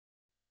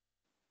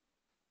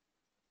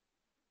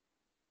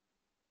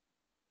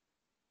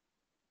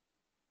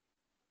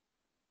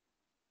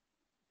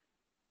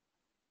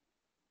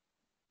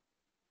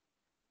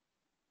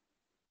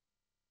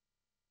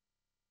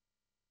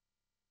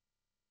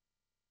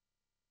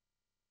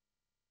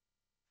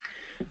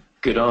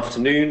Good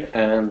afternoon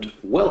and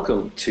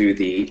welcome to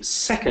the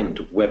second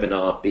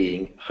webinar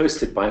being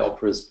hosted by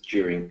Opera's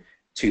during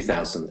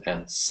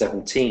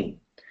 2017.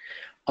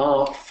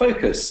 Our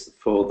focus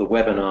for the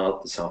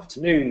webinar this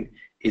afternoon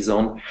is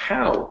on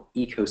how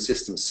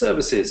ecosystem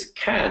services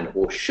can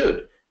or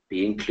should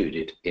be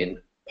included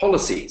in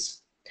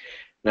policies.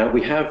 Now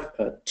we have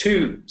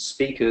two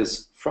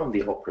speakers from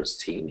the Opera's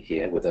team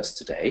here with us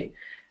today.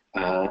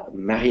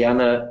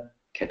 Marianne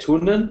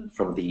Kettunen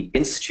from the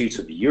Institute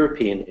of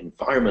European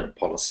Environment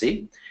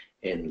Policy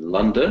in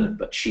London,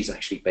 but she's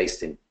actually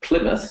based in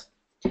Plymouth,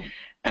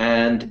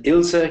 and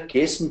Ilse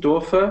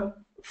Geesendorfer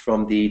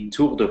from the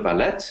Tour de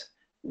Valette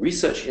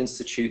Research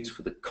Institute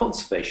for the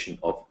Conservation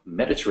of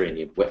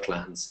Mediterranean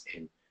Wetlands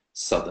in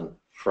southern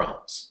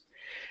France.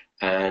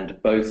 And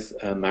both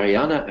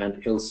Marianne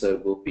and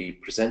Ilse will be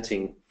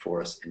presenting for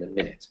us in a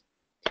minute.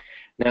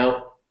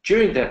 Now,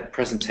 during their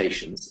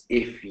presentations,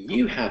 if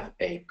you have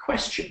a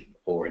question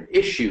or an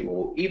issue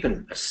or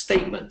even a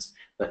statement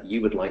that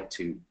you would like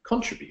to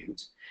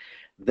contribute,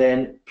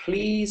 then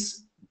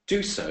please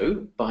do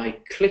so by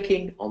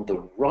clicking on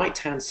the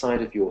right-hand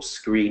side of your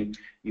screen.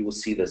 You will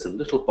see there's a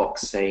little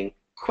box saying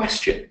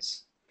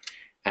questions.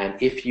 And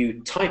if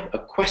you type a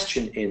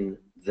question in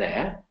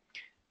there,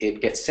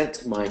 it gets sent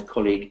to my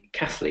colleague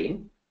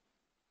Kathleen,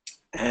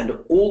 and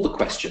all the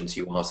questions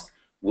you ask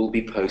will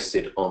be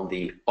posted on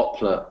the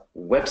Oppla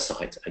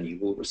website and you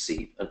will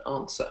receive an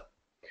answer.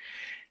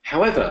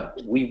 However,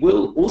 we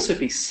will also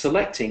be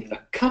selecting a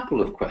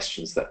couple of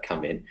questions that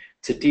come in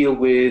to deal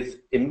with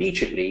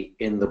immediately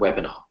in the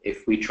webinar.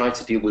 If we try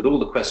to deal with all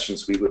the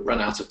questions, we would run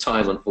out of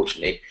time,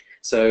 unfortunately.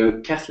 So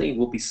Kathleen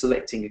will be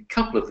selecting a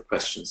couple of the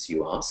questions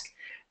you ask,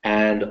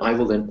 and I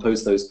will then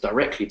pose those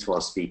directly to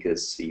our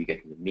speakers so you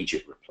get an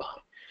immediate reply.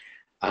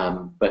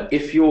 But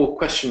if your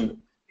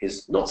question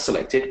is not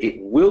selected,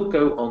 it will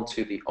go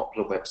onto the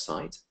Oppla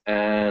website,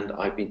 and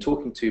I've been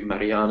talking to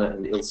Marianne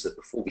and Ilse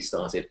before we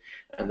started,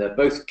 and they're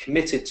both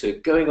committed to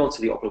going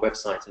onto the Oppla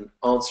website and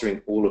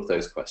answering all of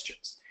those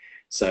questions.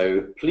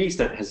 So please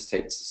don't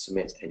hesitate to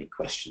submit any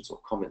questions or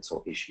comments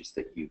or issues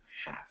that you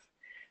have.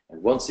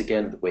 And once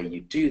again, the way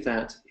you do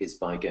that is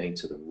by going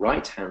to the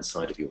right-hand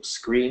side of your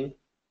screen.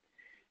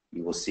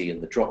 You will see in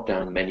the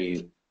drop-down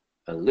menu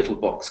a little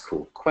box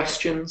called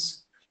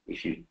questions.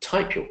 If you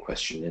type your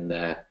question in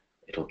there,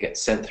 it'll get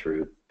sent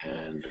through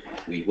and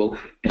we will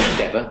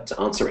endeavour to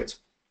answer it.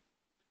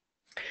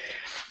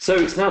 So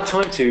it's now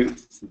time to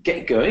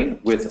get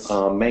going with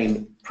our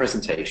main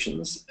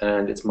presentations,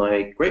 and it's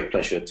my great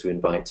pleasure to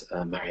invite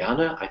Marianne.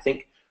 I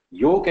think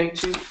you're going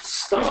to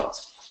start.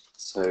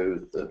 So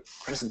the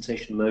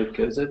presentation mode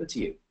goes over to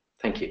you.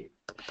 Thank you.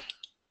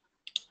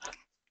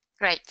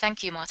 Great,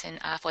 thank you, Martin,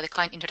 for the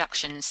kind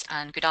introductions,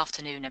 and good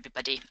afternoon,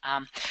 everybody.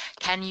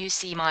 Can you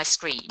see my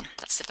screen?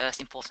 That's the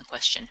first important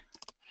question.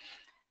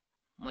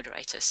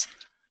 Moderators.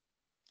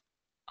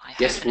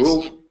 Yes,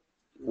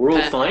 we're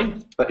all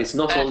fine, but it's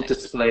not on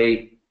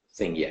display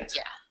thing yet.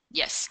 Yeah,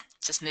 yes,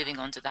 just moving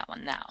on to that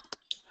one now.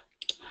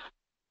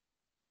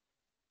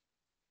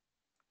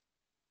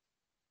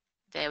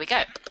 There we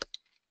go.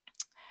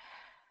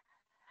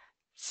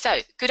 So,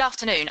 good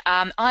afternoon.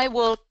 I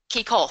will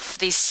kick off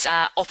this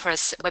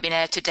Opera's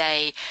webinar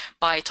today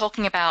by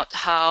talking about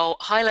how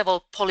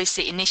high-level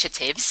policy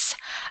initiatives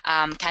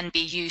can be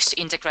used to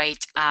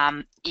integrate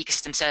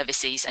ecosystem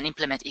services and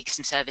implement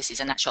ecosystem services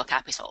and natural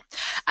capital.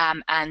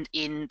 And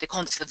in the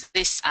context of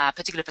this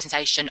particular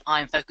presentation,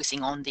 I'm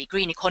focusing on the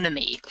green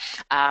economy.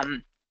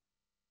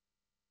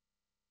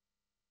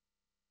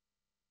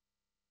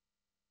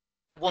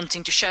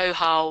 Wanting to show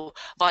how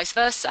vice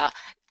versa,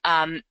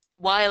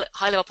 while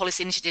high-level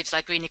policy initiatives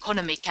like green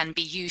economy can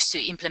be used to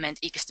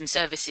implement ecosystem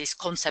services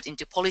concept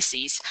into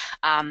policies,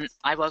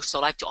 I would also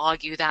like to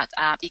argue that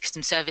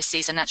ecosystem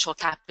services and natural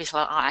capital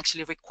are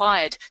actually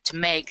required to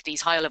make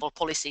these higher-level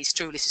policies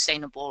truly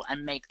sustainable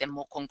and make them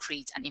more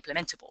concrete and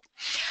implementable.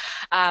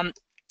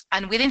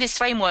 And within this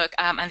framework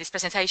and this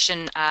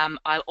presentation,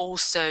 I'll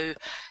also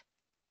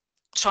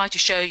try to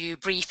show you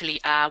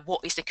briefly what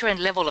is the current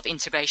level of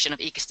integration of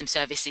ecosystem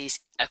services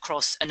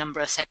across a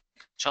number of sectors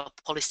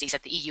policies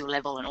at the EU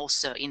level and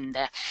also in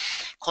the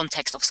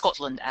context of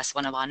Scotland as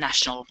one of our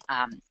national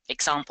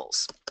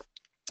examples.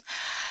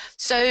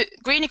 So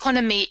green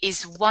economy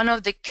is one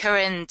of the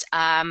current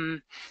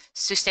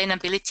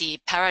sustainability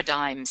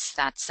paradigms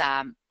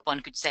that one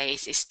could say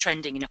is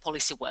trending in a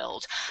policy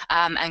world.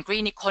 And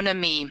green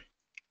economy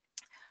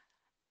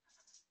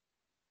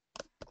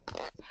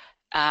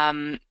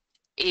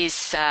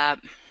is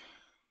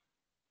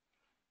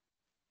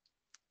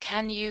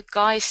can you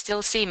guys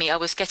still see me? I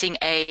was getting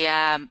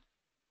a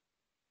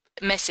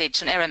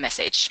message, an error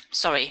message.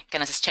 Sorry,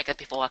 can I just check that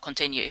before I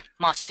continue?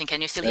 Martin, can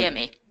you still hear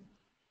me?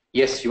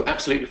 Yes, you're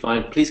absolutely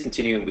fine. Please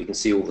continue and we can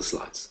see all the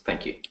slides.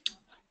 Thank you.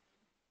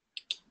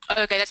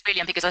 Okay, that's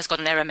brilliant because I just got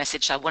an error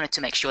message. So I wanted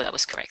to make sure that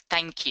was correct.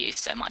 Thank you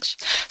so much.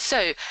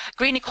 So,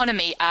 green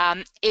economy,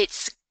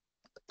 it's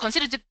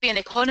considered to be an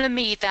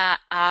economy that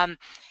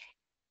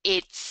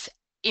it's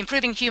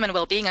improving human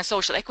well-being and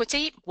social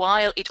equity,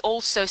 while it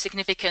also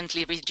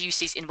significantly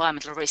reduces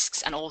environmental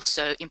risks and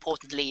also,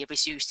 importantly,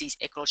 reduces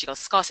ecological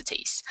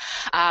scarcities.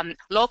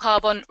 Low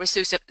carbon,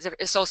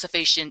 resource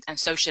sufficient and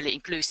socially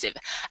inclusive.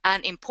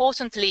 And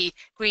importantly,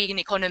 green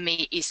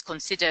economy is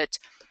considered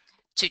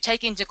to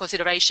take into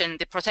consideration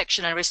the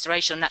protection and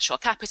restoration of natural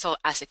capital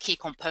as a key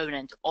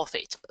component of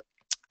it.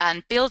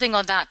 And building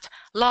on that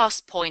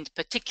last point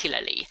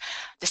particularly,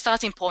 the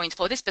starting point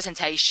for this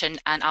presentation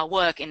and our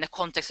work in the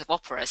context of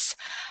Opera's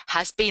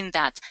has been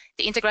that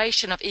the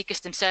integration of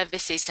ecosystem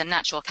services and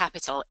natural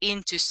capital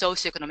into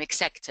socioeconomic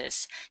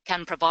sectors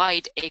can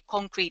provide a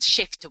concrete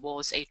shift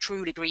towards a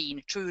truly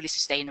green, truly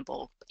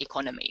sustainable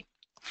economy.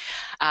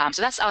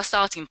 So that's our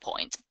starting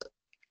point.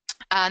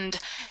 And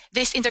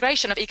this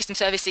integration of ecosystem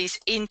services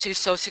into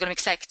socioeconomic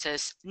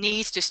sectors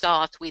needs to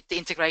start with the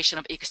integration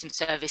of ecosystem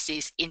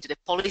services into the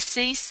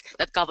policies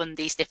that govern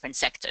these different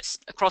sectors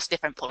across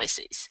different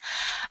policies.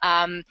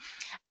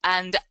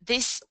 And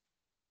this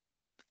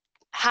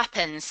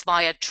happens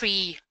via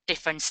 3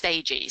 different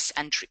stages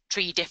and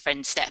 3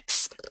 different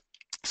steps.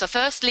 So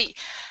firstly,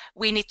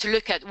 we need to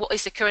look at what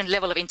is the current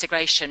level of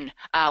integration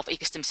of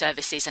ecosystem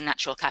services and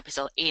natural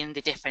capital in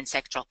the different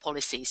sectoral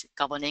policies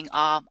governing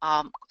our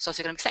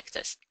socioeconomic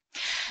sectors.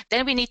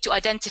 Then we need to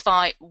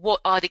identify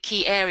what are the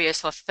key areas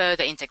for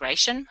further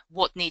integration,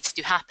 what needs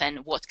to happen,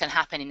 what can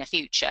happen in the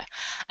future.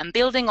 And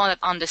building on that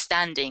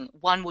understanding,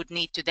 one would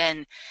need to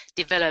then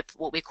develop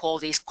what we call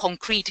these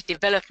concrete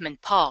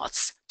development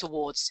paths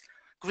towards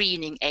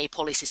greening a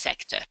policy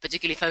sector,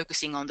 particularly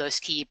focusing on those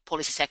key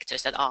policy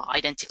sectors that are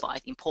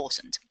identified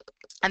important.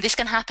 And this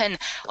can happen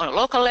on a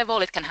local level,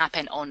 it can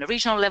happen on a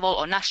regional level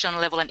or national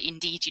level, and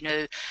indeed,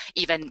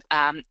 even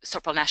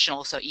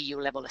supranational, so EU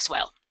level as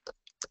well.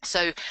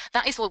 So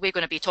that is what we're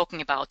going to be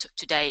talking about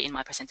today in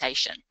my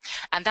presentation.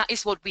 And that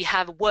is what we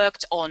have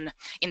worked on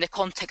in the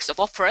context of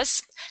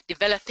Opera's,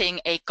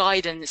 developing a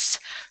guidance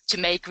to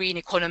make green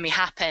economy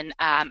happen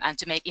and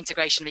to make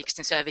integration of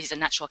ecosystem services and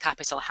natural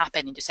capital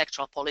happen into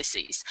sectoral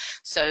policies.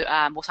 So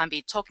what I'm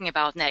be talking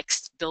about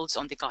next builds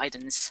on the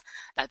guidance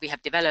that we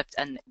have developed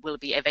and will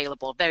be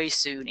available very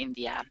soon in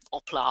the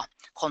Oppla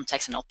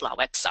context and Oppla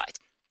website.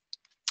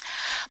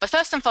 But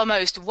first and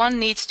foremost, one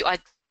needs to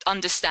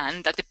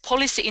understand that the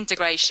policy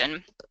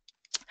integration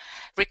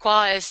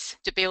requires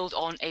to build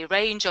on a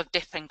range of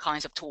different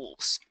kinds of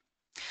tools.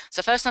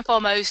 So first and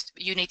foremost,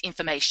 you need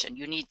information.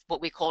 You need what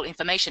we call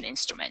information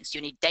instruments. You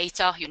need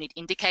data, you need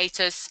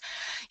indicators,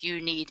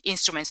 you need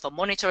instruments for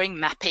monitoring,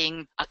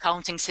 mapping,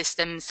 accounting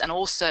systems, and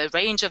also a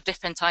range of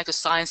different types of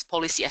science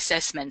policy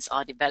assessments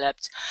are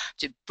developed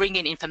to bring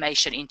in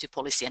information into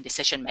policy and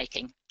decision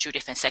making through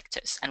different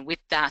sectors. And with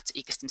that,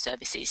 ecosystem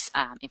services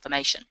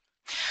information.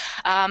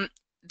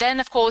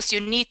 Then, of course,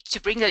 you need to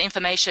bring that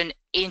information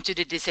into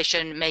the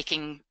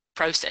decision-making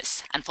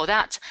process. And for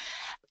that,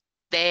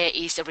 there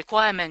is a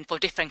requirement for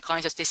different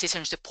kinds of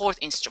decision support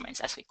instruments,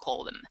 as we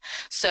call them.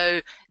 So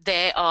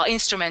there are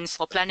instruments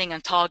for planning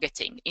and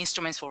targeting,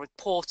 instruments for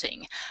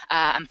reporting,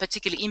 and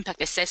particularly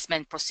impact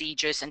assessment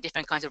procedures and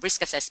different kinds of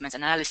risk assessments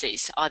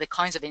analysis are the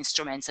kinds of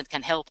instruments that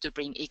can help to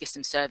bring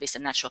ecosystem service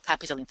and natural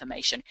capital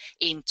information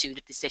into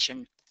the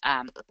decision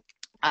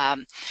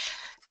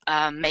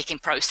making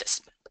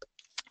process.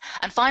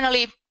 And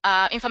finally,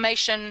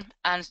 information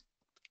and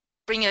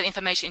bringing that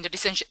information into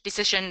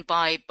decision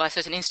by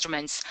certain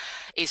instruments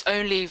is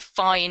only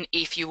fine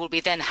if you will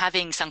be then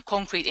having some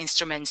concrete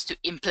instruments to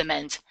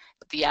implement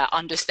the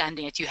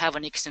understanding that you have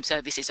on ecosystem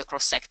services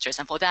across sectors.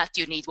 And for that,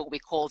 you need what we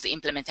call the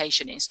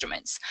implementation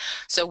instruments.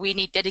 So we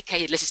need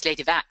dedicated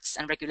legislative acts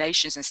and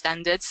regulations and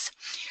standards.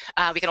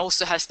 We can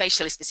also have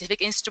spatially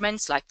specific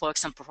instruments, like, for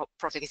example,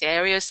 protected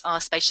areas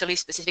are spatially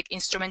specific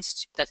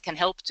instruments that can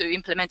help to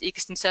implement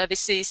ecosystem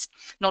services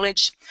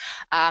knowledge,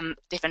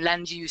 different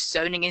land use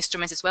zoning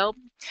instruments as well.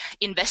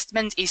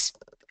 Investment is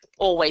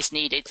always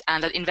needed,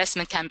 and that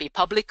investment can be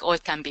public or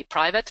it can be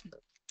private.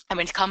 And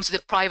when it comes to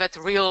the private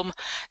realm,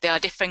 there are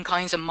different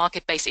kinds of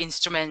market-based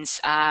instruments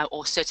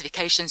or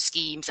certification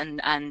schemes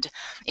and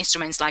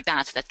instruments like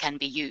that that can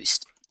be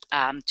used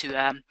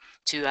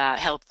to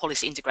help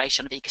policy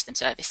integration of ecosystem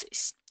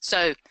services.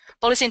 So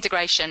policy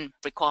integration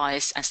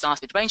requires and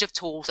starts with a range of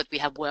tools that we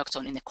have worked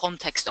on in the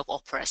context of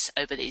Opera's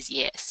over these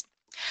years.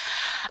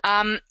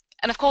 And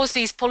of course,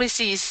 these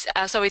policies,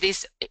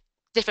 these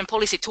different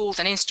policy tools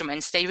and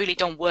instruments, they really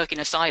don't work in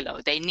a silo.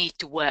 They need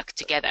to work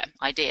together,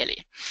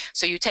 ideally.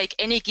 So you take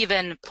any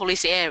given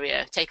policy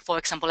area, take, for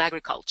example,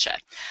 agriculture.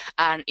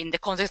 And in the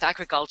context of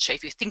agriculture,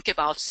 if you think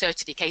about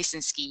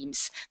certification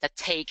schemes that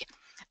take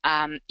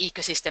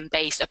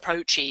ecosystem-based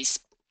approaches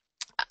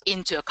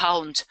into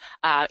account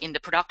in the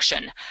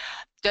production,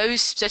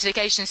 those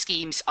certification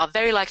schemes are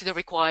very likely to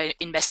require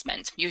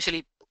investment,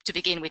 usually to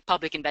begin with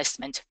public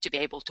investment to be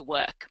able to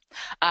work.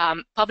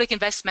 Public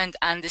investment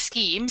and the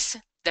schemes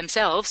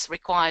themselves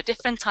require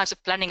different types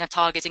of planning and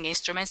targeting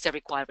instruments. They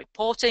require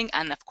reporting,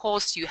 and of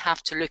course you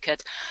have to look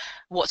at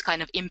what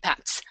kind of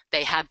impacts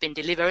they have been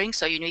delivering,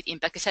 so you need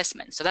impact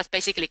assessment. So that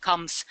basically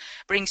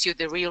brings you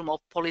the realm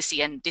of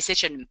policy and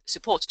decision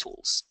support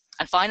tools.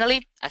 And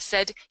finally, as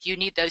said, you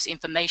need those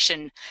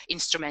information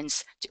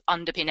instruments to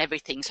underpin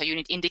everything. So you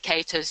need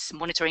indicators,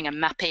 monitoring and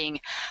mapping,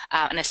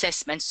 and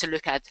assessments to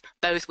look at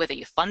both whether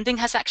your funding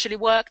has actually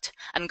worked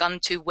and gone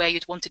to where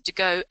you'd wanted to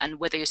go, and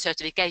whether your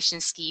certification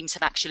schemes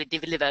have actually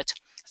delivered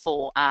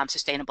for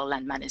sustainable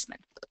land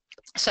management.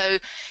 So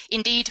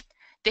indeed,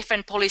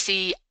 different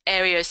policy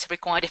areas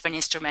require different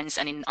instruments,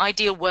 and in an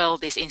ideal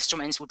world, these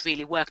instruments would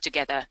really work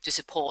together to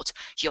support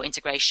your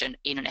integration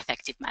in an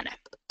effective manner.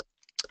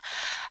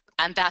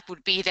 And that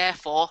would be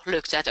therefore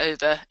looked at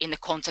over in the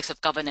context of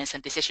governance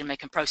and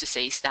decision-making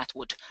processes that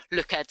would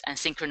look at and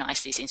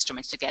synchronize these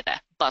instruments together.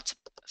 But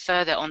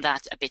further on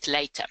that a bit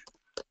later.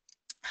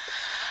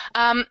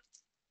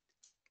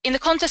 In the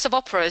context of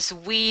Oppra,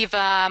 we've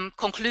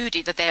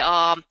concluded that there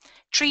are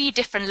 3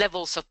 different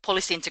levels of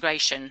policy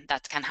integration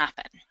that can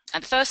happen.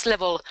 And the first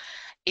level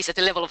is at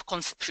the level of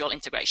conceptual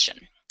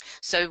integration.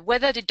 So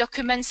whether the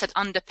documents that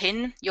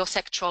underpin your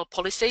sectoral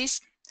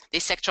policies,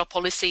 these sectoral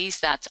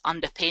policies that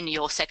underpin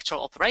your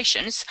sectoral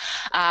operations,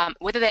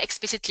 whether they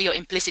explicitly or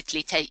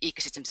implicitly take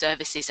ecosystem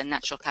services and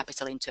natural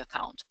capital into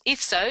account.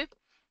 If so,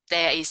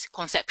 there is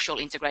conceptual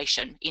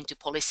integration into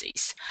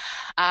policies.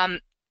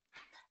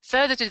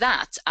 Further to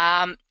that,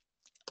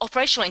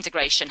 operational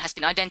integration has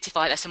been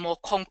identified as a more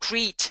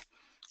concrete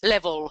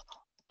level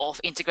of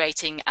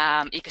integrating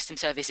ecosystem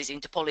services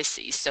into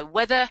policies. So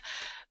whether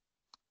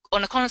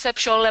on a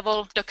conceptual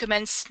level,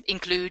 documents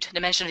include the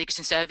mention of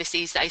ecosystem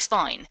services, that is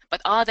fine. But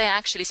are there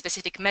actually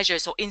specific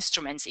measures or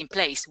instruments in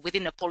place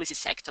within a policy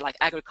sector like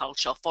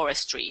agriculture,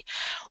 forestry,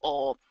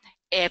 or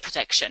air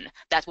protection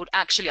that would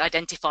actually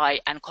identify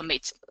and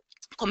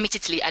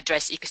committedly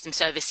address ecosystem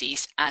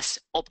services as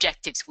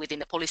objectives within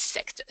the policy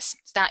sectors?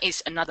 That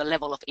is another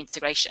level of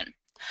integration.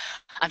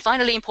 And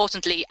finally,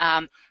 importantly,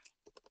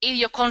 if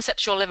your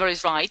conceptual level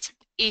is right,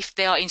 if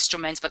there are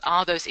instruments, but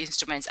are those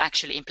instruments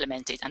actually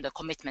implemented, and the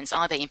commitments,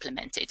 are they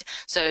implemented?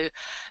 So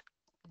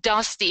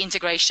does the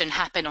integration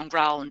happen on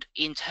ground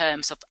in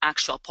terms of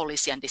actual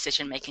policy and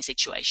decision-making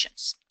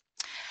situations?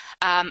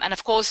 And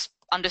of course,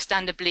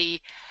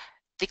 understandably,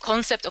 the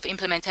concept of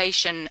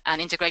implementation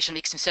and integration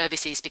of ecosystem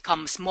services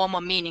becomes more and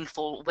more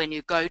meaningful when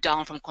you go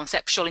down from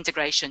conceptual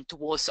integration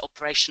towards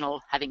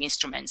operational, having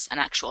instruments, and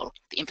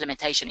the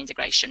implementation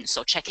integration,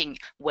 so checking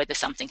whether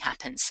something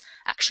happens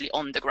actually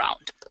on the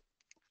ground.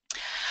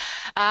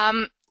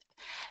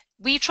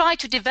 We try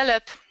to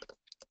develop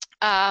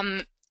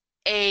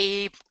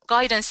a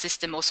guidance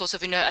system or sort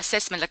of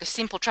assessment, like a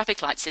simple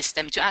traffic light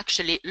system, to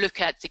actually look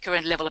at the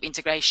current level of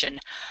integration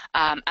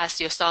as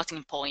your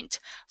starting point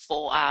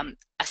for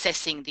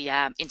assessing the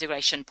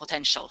integration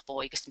potential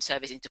for ecosystem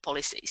service into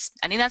policies.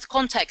 And in that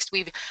context,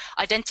 we've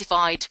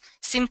identified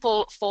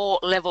simple 4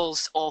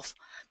 levels of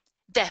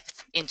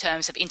depth in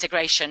terms of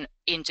integration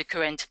into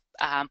current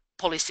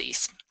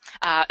policies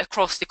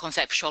across the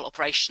conceptual,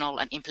 operational,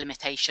 and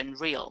implementation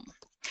realm.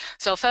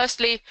 So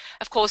firstly,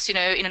 of course, in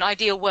an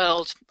ideal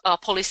world, our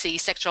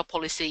policies, sectoral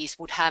policies,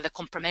 would have a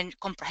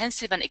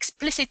comprehensive and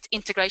explicit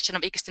integration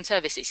of ecosystem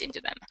services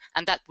into them.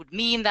 And that would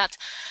mean that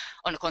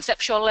on a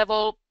conceptual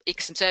level,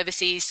 ecosystem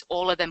services,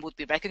 all of them would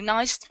be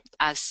recognized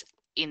as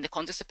in the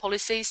context of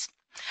policies.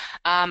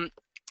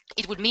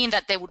 It would mean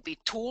that there would be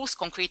tools,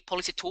 concrete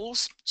policy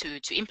tools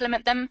to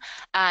implement them,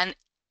 and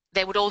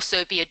there would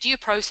also be a due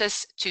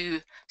process to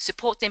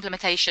support the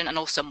implementation and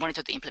also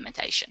monitor the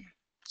implementation.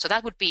 So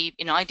that would be,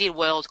 in an ideal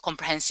world,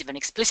 comprehensive and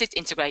explicit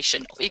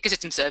integration of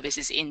ecosystem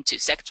services into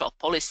sectoral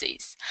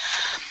policies.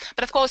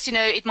 But of course,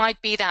 it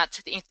might be that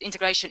the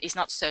integration is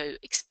not so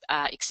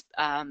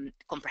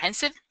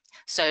comprehensive.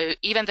 So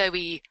even though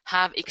we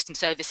have ecosystem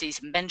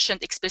services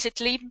mentioned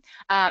explicitly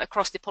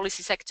across the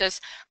policy sectors,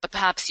 but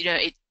perhaps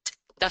it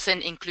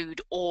doesn't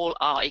include all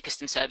our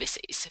ecosystem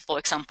services. For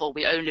example,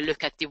 we only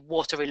look at the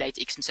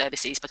water-related ecosystem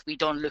services, but we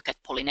don't look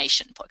at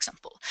pollination, for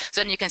example.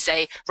 So then you can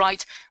say,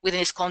 right,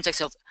 within this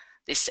context of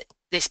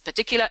this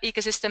particular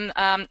ecosystem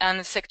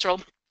and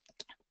sectoral,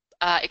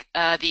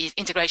 the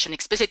integration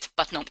explicit,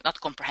 but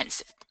not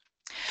comprehensive.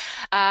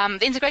 The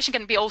integration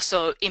can be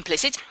also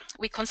implicit,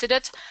 we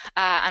considered,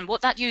 and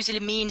what that usually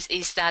means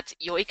is that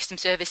your ecosystem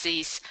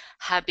services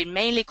have been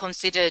mainly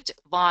considered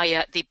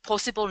via the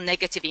possible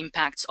negative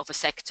impacts of a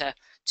sector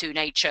to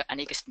nature and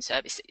ecosystem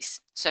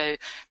services. So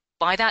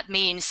by that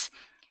means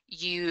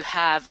you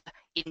have,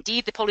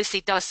 indeed, the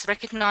policy does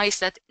recognize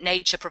that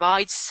nature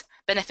provides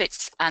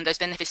benefits, and those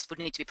benefits would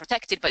need to be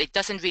protected, but it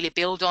doesn't really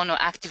build on or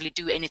actively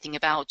do anything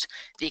about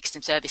the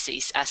ecosystem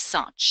services as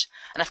such.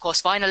 And of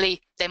course,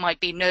 finally, there might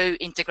be no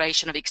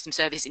integration of ecosystem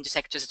services into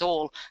sectors at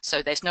all,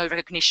 so there's no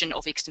recognition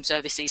of ecosystem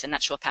services and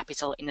natural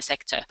capital in the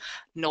sector,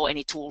 nor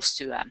any tools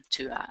to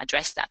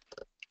address that.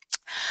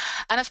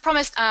 And I've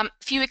promised a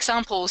few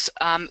examples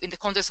in the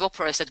context of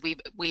Oppra that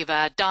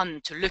we've done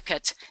to look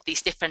at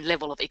these different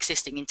levels of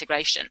existing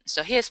integration.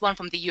 So here's one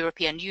from the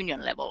European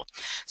Union level.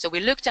 So we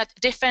looked at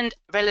different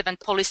relevant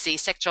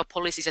policies, sectoral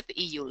policies at the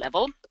EU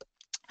level.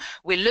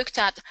 We looked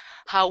at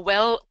how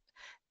well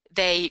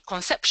they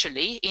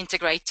conceptually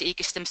integrate the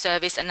ecosystem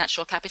service and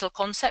natural capital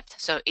concept.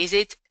 So is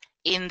it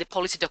in the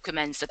policy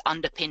documents that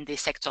underpin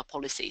these sectoral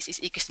policies. Is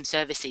ecosystem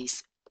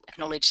services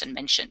acknowledged and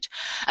mentioned?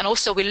 And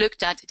also we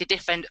looked at the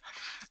different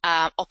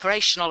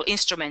operational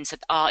instruments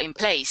that are in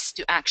place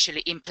to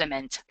actually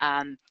implement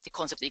the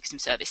concept of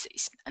ecosystem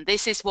services. And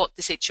this is what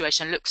the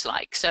situation looks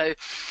like. So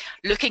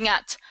looking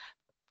at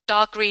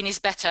dark green is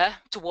better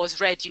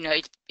towards red,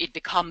 it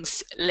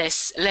becomes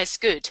less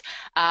good.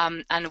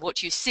 And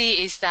what you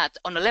see is that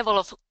on a level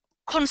of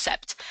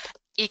concept,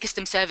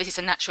 ecosystem services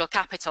and natural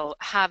capital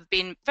have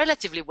been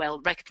relatively well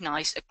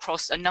recognized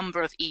across a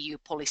number of EU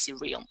policy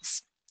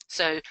realms.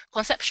 So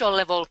conceptual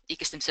level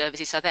ecosystem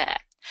services are there.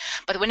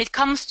 But when it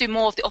comes to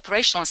more of the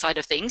operational side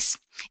of things,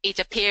 it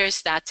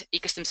appears that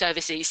ecosystem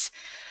services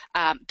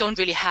don't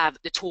really have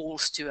the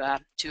tools to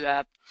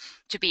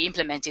be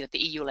implemented at the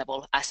EU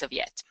level as of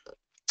yet.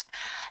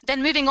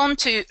 Then moving on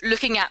to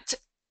looking at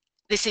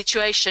the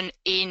situation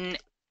in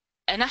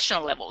a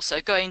national level, so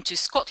going to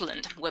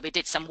Scotland, where we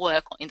did some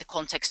work in the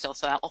context of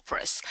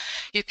operas,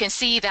 you can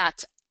see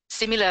that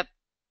similar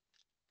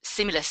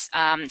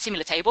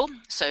table,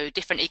 so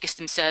different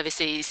ecosystem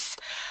services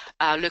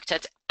looked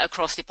at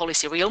across the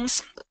policy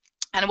realms,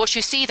 and what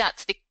you see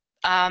that the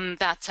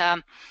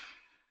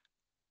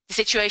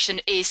situation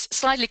is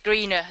slightly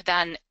greener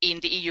than in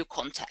the EU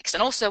context.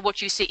 And also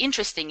what you see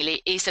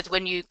interestingly is that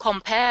when you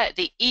compare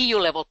the EU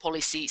level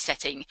policy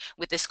setting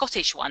with the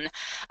Scottish one,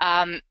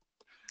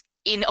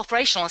 in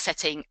operational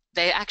setting,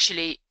 there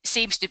actually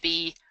seems to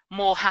be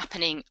more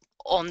happening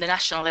on the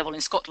national level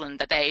in Scotland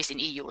than there is in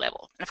EU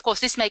level. And of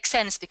course this makes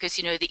sense because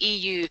the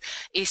EU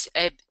is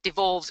a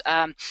devolved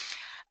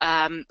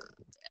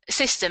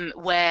system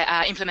where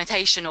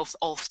implementation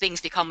of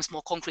things becomes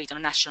more concrete on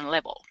a national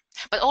level.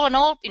 But all in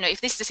all,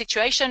 if this is the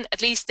situation,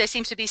 at least there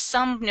seems to be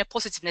some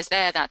positiveness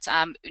there that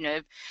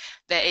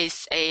there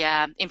is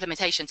a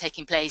implementation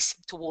taking place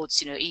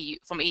towards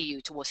from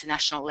EU towards the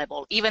national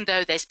level, even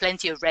though there's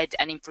plenty of red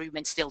and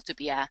improvements still to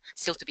be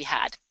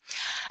had.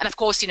 And of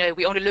course,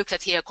 we only looked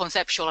at here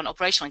conceptual and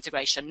operational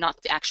integration,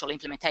 not the actual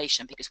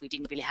implementation, because we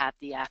didn't really have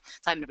the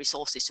time and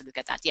resources to look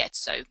at that yet.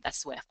 So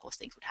that's where, of course,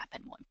 things would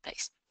happen more in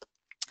place.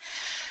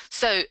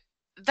 So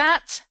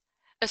that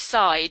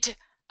aside,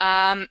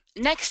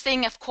 next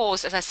thing, of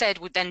course, as I said,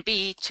 would then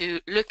be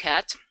to look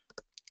at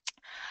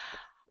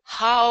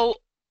how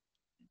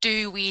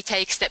do we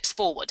take steps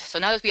forward. So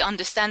now that we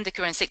understand the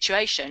current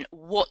situation,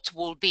 what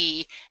will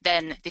be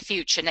then the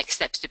future next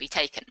steps to be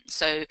taken?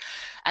 So,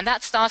 and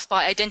that starts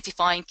by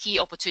identifying key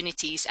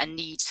opportunities and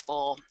needs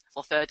for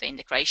further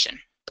integration.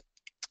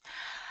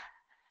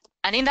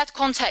 And in that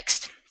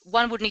context,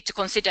 one would need to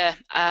consider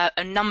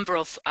a number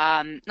of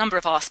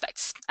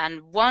aspects, and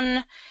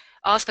one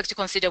aspect to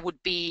consider would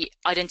be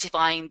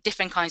identifying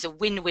different kinds of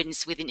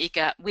win-wins within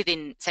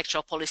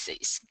sectoral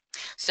policies.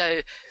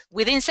 So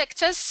within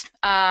sectors,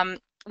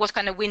 what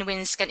kind of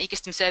win-wins can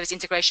ecosystem service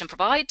integration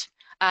provide,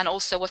 and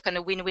also what kind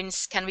of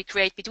win-wins can we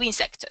create between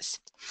sectors?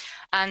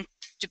 And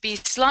to be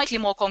slightly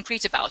more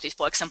concrete about it,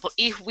 for example,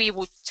 if we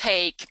would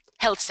take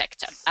health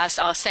sector as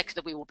our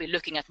sector we will be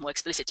looking at more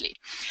explicitly.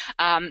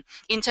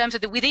 In terms of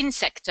the within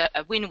sector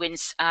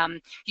win-wins,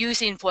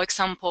 using, for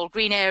example,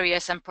 green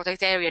areas and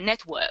protect area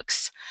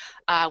networks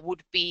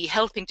would be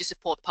helping to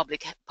support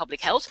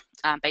public health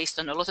based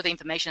on a lot of the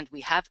information that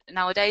we have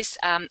nowadays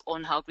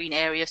on how green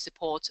areas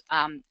support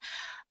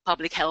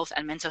public health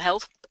and mental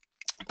health.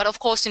 But of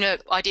course,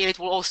 ideally it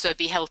will also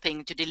be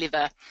helping to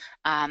deliver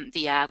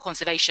the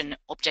conservation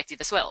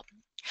objective as well.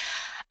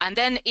 And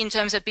then in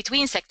terms of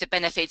between sector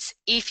benefits,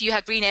 if you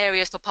have green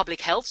areas for public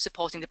health,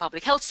 supporting the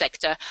public health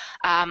sector,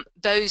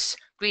 those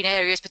green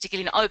areas,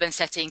 particularly in urban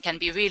setting, can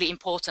be really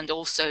important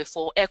also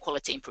for air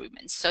quality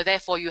improvements. So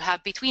therefore you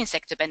have between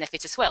sector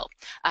benefits as well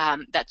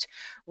that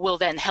will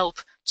then help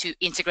to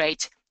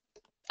integrate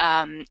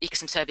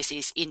ecosystem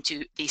services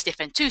into these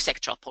different two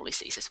sectoral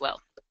policies as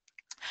well.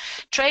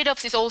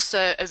 Trade-offs is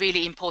also a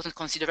really important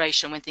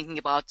consideration when thinking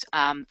about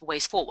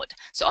ways forward.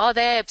 So are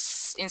there,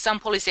 in some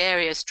policy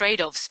areas,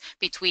 trade-offs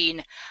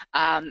between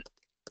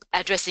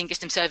addressing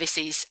ecosystem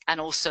services and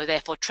also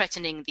therefore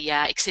threatening the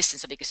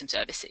existence of ecosystem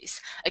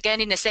services?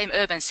 Again, in the same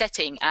urban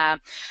setting,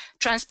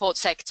 transport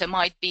sector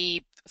might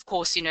be, of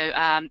course,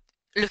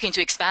 looking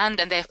to expand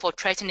and therefore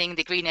threatening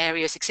the green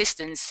area's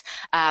existence,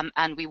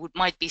 and we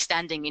might be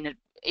standing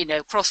in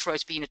a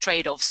crossroads between the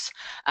trade-offs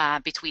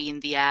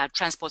between the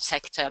transport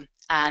sector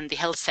and the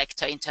health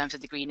sector in terms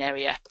of the green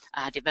area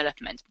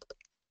development.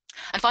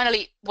 And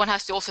finally, one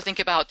has to also think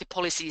about the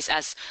policies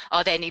as,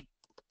 are there any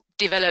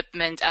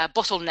development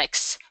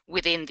bottlenecks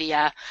within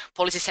the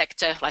policy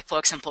sector, like for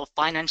example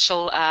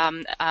financial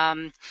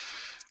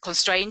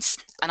constraints,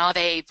 and are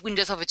there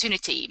windows of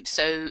opportunity?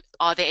 So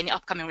are there any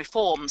upcoming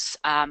reforms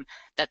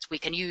that we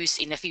can use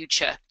in the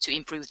future to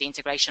improve the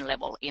integration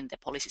level in the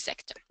policy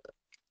sector?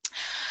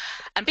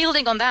 And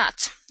building on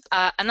that,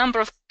 a number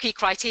of key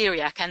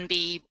criteria can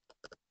be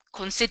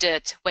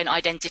considered when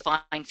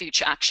identifying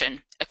future action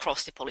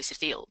across the policy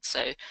field.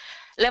 So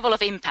level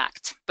of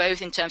impact,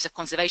 both in terms of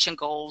conservation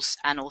goals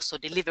and also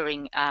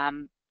delivering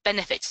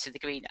benefits to the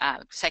green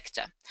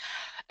sector.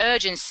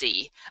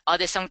 Urgency, are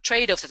there some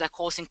trade-offs that are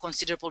causing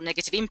considerable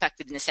negative impact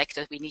within the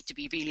sector we need to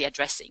be really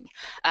addressing?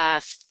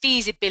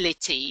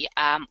 Feasibility,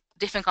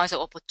 different kinds of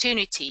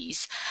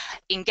opportunities,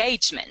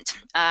 engagement,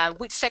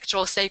 which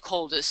sectoral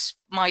stakeholders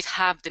might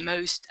have the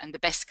most and the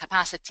best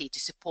capacity to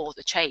support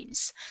the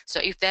change. So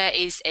if there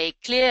is a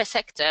clear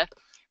sector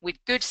with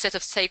good set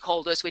of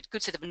stakeholders, with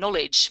good set of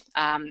knowledge,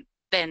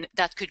 then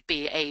that could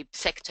be a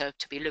sector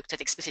to be looked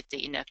at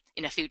explicitly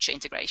in a future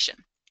integration.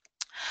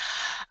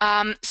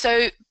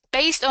 So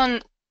based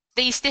on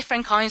these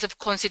different kinds of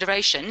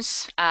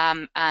considerations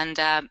and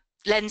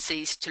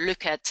lenses to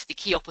look at the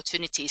key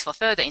opportunities for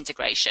further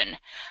integration,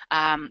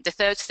 the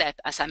third step,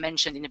 as I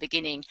mentioned in the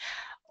beginning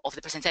of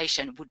the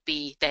presentation, would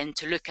be then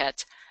to look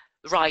at,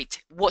 right,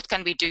 what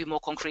can we do more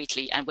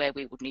concretely and where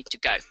we would need to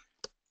go.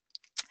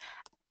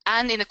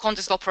 And in the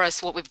context of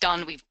Opera's, what we've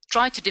done, we've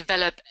tried to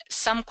develop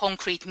some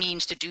concrete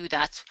means to do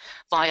that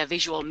via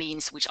visual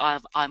means, which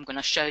I'm going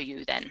to show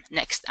you then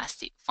next as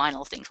the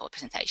final thing for the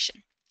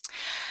presentation.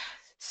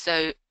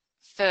 So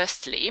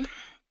firstly,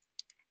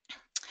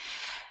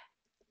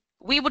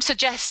 we would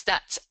suggest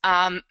that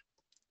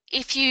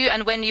if you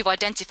and when you've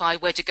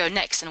identified where to go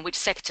next and which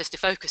sectors to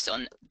focus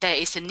on, there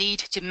is a need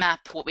to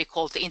map what we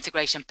call the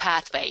integration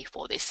pathway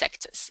for these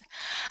sectors.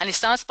 And it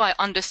starts by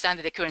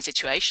understanding the current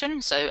situation.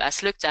 So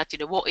as looked at,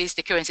 what is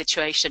the current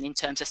situation in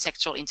terms of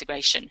sectoral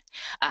integration,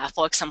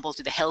 for example,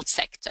 to the health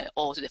sector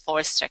or to the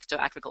forest sector,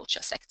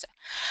 agriculture sector.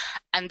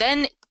 And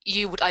then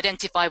you would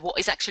identify what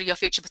is actually your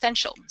future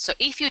potential. So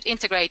if you'd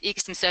integrate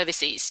ecosystem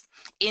services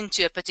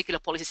into a particular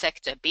policy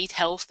sector, be it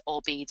health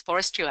or be it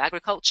forestry or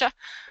agriculture,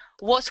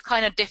 what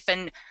kind of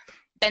different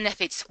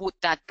benefits would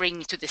that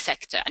bring to the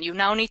sector? And you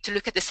now need to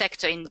look at the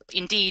sector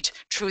indeed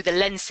through the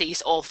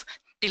lenses of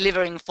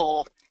delivering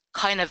for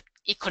kind of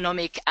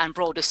economic and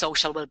broader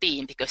social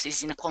well-being, because this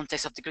is in the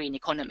context of the green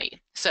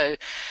economy. So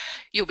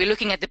you'll be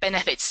looking at the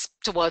benefits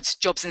towards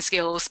jobs and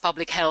skills,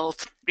 public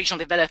health, regional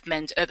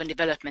development, urban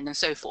development, and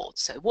so forth.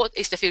 So what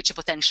is the future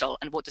potential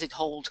and what does it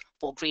hold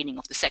for greening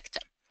of the sector?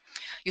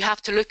 You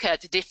have to look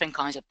at the different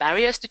kinds of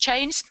barriers to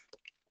change.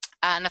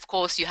 And of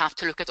course, you have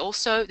to look at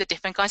also the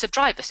different kinds of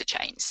drivers to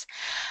change.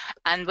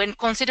 And when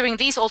considering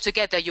these all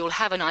together, you'll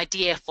have an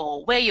idea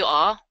for where you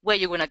are, where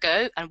you're going to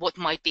go, and what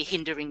might be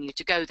hindering you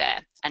to go there.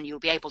 And you'll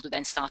be able to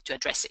then start to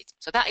address it.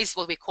 So that is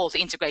what we call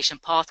the integration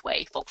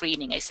pathway for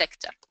greening a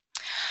sector.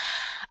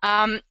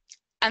 And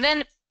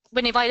then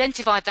when you've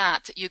identified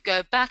that, you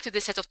go back to the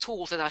set of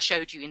tools that I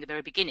showed you in the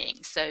very beginning.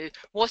 So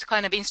what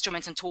kind of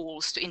instruments and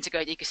tools to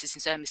integrate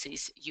ecosystem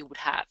services you would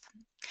have.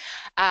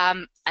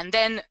 And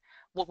then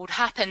what would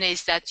happen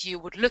is that you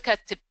would look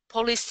at the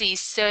policy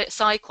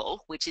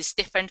cycle, which is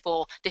different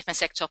for different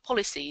sector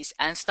policies,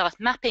 and start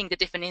mapping the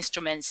different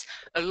instruments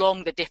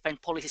along the different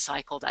policy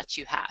cycle that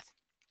you have.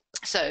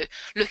 So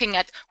looking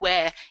at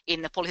where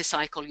in the policy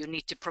cycle you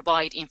need to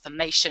provide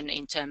information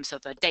in terms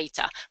of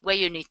data, where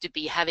you need to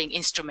be having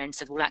instruments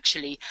that will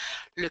actually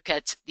look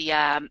at the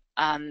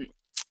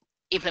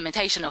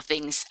implementation of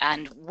things,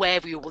 and where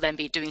we will then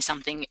be doing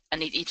something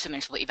and need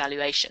instruments for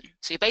evaluation.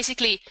 So you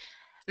basically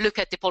look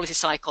at the policy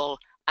cycle,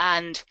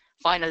 and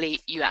finally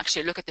you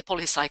actually look at the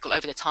policy cycle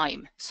over the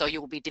time. So you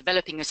will be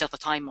developing yourself a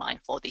timeline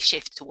for the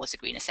shift towards a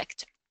greener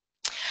sector.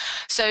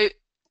 So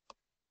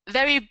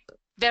very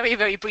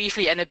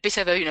briefly, and a bit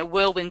of a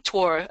whirlwind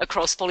tour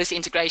across policy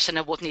integration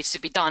and what needs to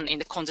be done in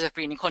the context of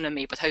green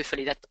economy, but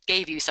hopefully that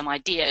gave you some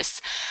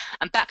ideas.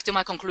 And back to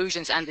my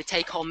conclusions and the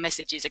take-home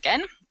messages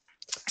again.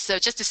 So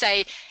just to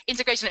say,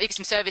 integration of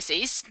ecosystem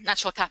services,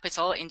 natural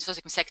capital into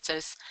social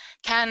sectors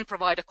can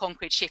provide a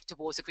concrete shift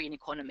towards a green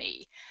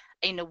economy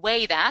in a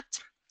way that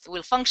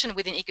will function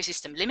within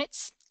ecosystem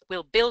limits,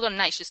 will build on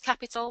nature's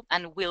capital,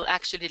 and will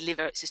actually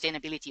deliver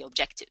sustainability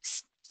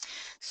objectives.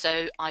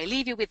 So I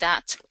leave you with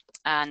that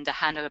and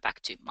hand over back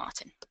to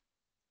Martin.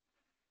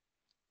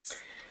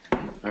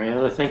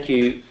 Ariana, thank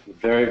you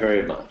very,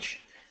 very much.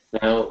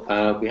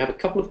 Now, we have a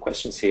couple of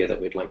questions here that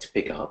we'd like to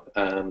pick up,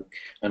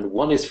 and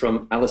one is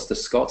from Alistair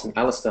Scott. And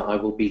Alistair, I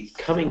will be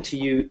coming to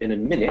you in a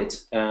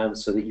minute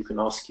so that you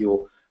can ask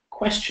your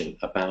question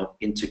about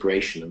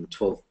integration and the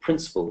 12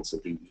 principles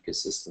of the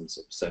ecosystems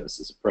of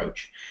services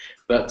approach.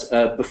 But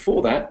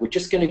before that, we're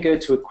just going to go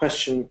to a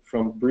question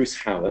from Bruce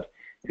Howard,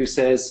 who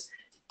says,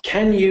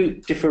 can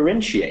you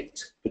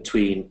differentiate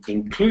between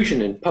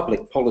inclusion in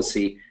public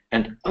policy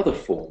and other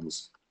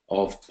forms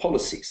of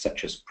policy,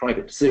 such as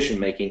private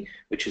decision-making,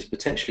 which is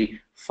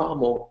potentially far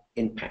more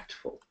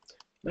impactful?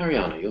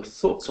 Mariana, your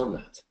thoughts on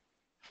that?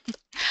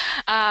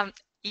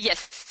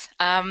 Yes,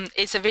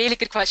 it's a really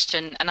good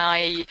question, and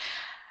I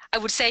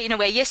would say, in a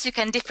way, yes, you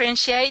can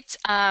differentiate,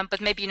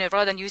 but maybe,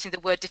 rather than using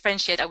the word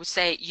differentiate, I would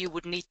say you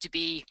would need to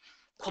be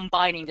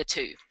combining the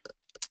two.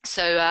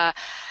 So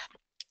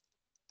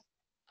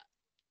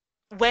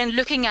when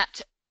looking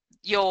at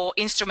your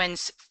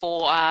instruments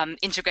for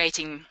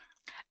integrating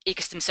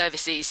ecosystem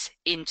services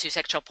into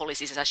sectoral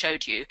policies, as I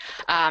showed you.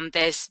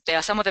 There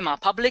are some of them are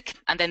public,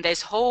 and then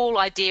there's whole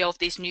idea of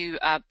these new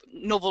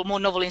more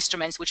novel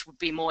instruments, which would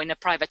be more in a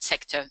private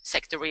sector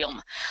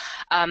realm.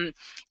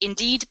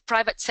 Indeed,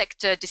 private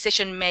sector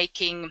decision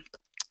making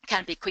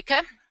can be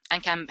quicker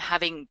and can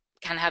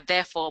have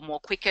therefore more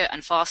quicker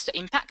and faster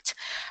impact,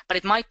 but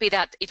it might be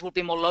that it will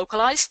be more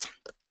localized.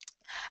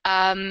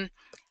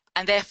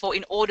 And therefore,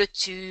 in order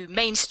to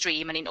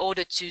mainstream and in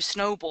order to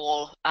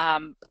snowball,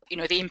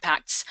 the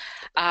impacts,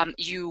 I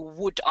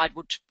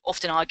would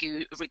often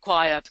argue,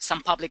 require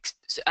some public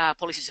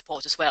policy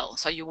support as well.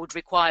 So you would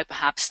require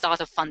perhaps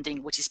startup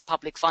funding, which is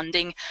public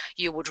funding.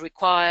 You would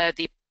require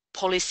the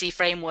policy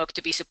framework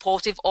to be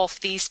supportive of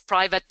these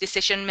private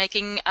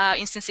decision-making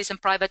instances and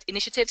private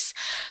initiatives.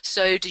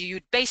 So you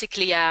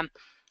basically, in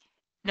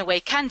a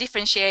way, can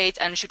differentiate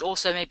and should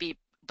also maybe,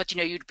 but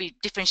you'd be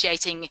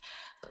differentiating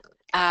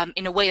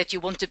in a way that you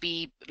want to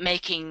be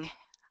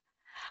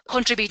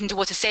contributing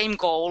towards the same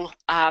goal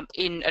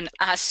in an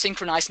as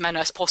synchronized manner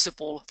as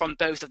possible from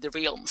both of the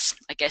realms.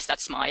 I guess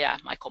that's my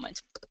my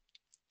comment.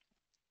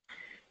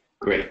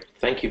 Great,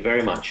 thank you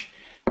very much.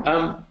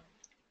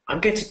 I'm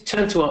going to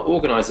turn to our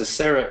organisers.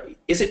 Sarah,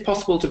 is it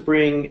possible to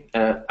bring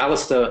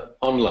Alistair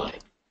online?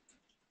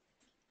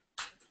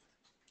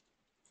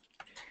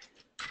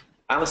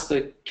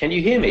 Alistair, can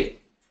you hear me?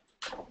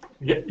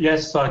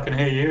 Yes, I can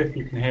hear you, if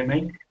you can hear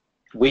me.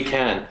 We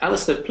can.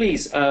 Alistair,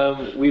 please,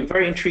 we're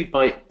very intrigued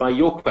by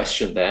your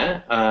question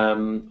there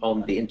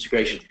on the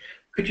integration.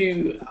 Could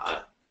you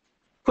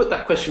put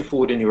that question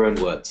forward in your own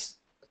words?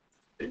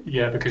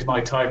 Yeah, because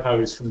my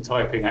typos from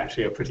typing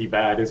actually are pretty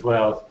bad as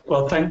well.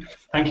 Well, thank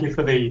you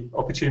for the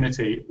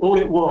opportunity. All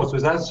it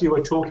was as you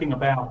were talking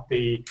about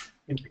the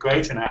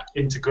integration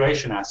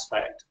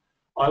aspect,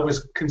 I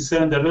was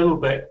concerned a little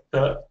bit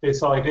that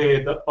this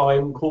idea that by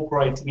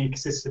incorporating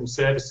ecosystem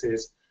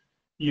services,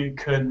 you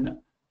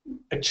can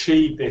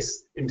achieve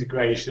this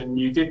integration.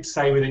 You did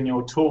say within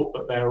your talk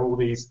that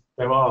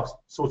there are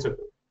sort of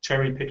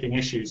cherry-picking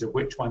issues of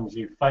which ones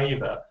you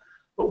favour.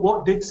 But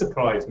what did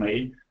surprise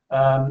me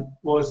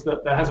was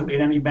that there hasn't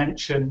been any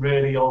mention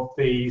really of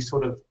the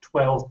sort of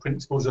 12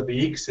 principles of the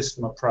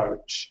ecosystem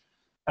approach.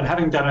 And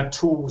having done a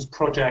tools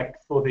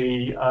project for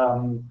the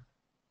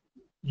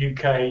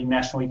UK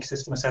National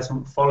Ecosystem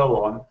Assessment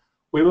follow-on,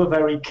 we were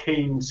very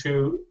keen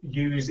to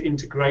use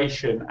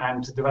integration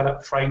and to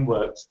develop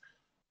frameworks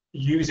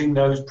using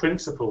those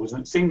principles.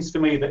 And it seems to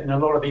me that in a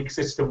lot of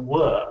ecosystem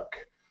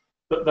work,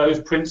 that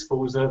those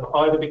principles have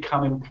either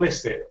become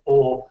implicit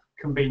or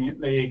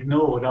conveniently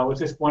ignored. I was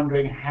just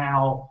wondering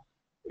how,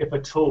 if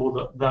at all,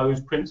 that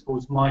those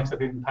principles might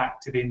have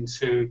impacted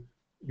into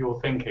your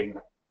thinking.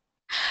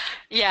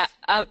 Yeah,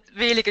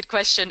 really good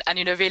question, and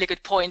really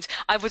good point.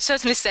 I would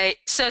certainly say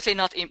certainly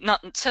not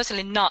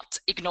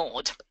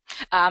ignored.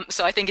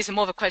 So I think it's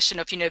more of a question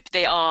of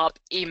they are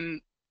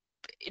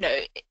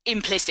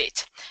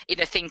implicit in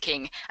the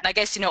thinking, and I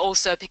guess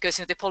also because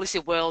the policy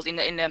world in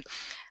a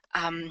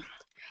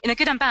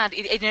good and bad,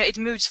 it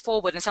moves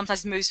forward, and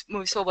sometimes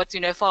moves forward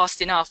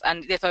fast enough,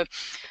 and therefore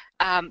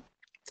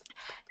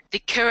the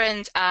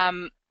current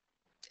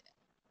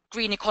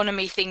green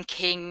economy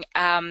thinking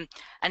and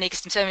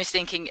ecosystem service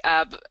thinking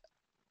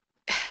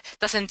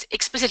doesn't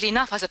explicitly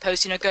enough, I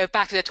suppose, go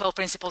back to the 12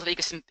 principles of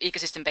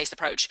ecosystem-based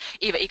approach,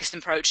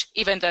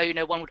 even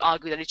though one would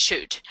argue that it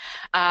should.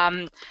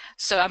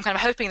 So I'm kind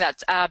of hoping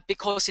that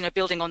because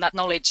building on that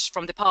knowledge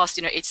from the past,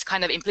 it's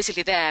kind of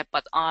implicitly there,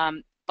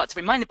 but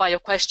reminded by your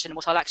question,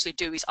 what I'll actually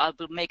do is I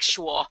will make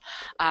sure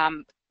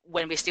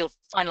when we still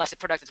finalize the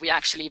product that we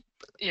actually,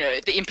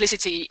 the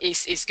implicity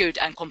is good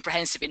and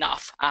comprehensive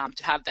enough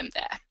to have them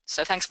there.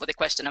 So thanks for the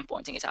question and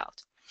pointing it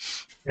out.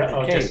 Yeah,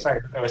 I'll just say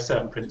that there are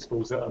certain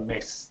principles that are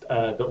missed,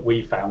 that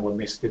we found were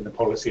missed in the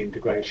policy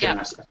integration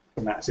aspect,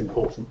 and that's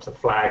important to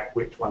flag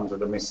which ones are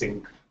the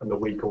missing and the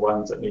weaker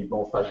ones that need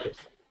more focus.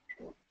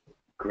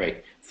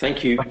 Great,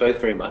 thank you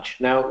both very much.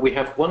 Now we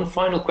have one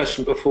final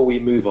question before we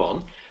move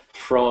on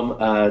from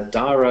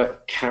Dara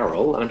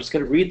Carroll. I'm just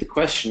going to read the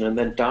question, and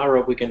then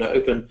Dara, we're going to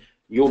open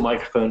your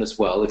microphone as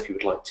well if you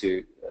would like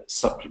to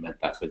supplement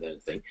that with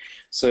anything.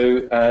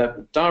 So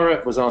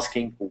Dara was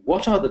asking,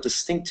 what are the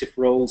distinctive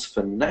roles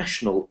for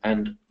national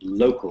and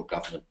local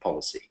government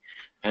policy,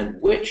 and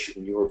which,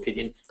 in your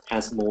opinion,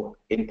 has more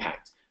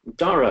impact?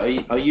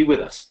 Dara, are you with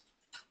us?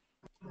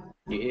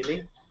 Can you hear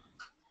me?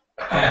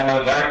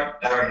 Dara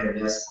here,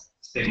 yes,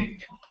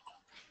 speaking.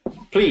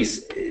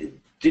 Please,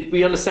 did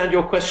we understand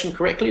your question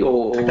correctly,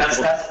 or that's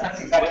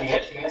exactly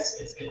it.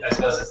 Yes, I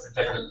suppose it's the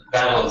different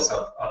levels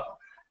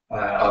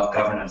of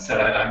governance that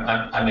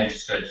I'm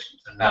interested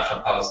in,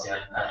 national policy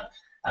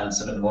and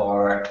sort of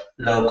more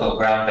local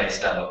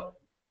ground-based level.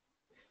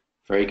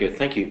 Very good,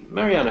 thank you.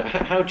 Mariana,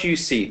 how do you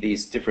see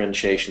these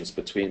differentiations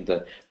between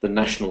the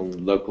national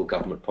and local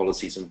government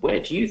policies, and where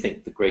do you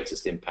think the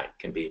greatest impact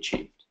can be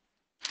achieved?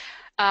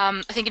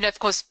 I think, of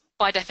course,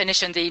 by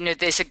definition,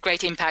 there's a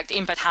great impact.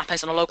 Impact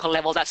happens on a local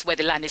level. That's where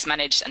the land is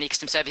managed and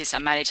ecosystem services are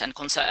managed and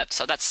conserved.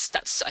 So that's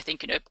I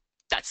think,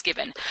 that's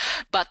given.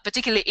 But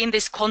particularly in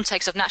this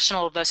context of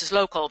national versus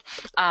local,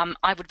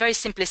 I would very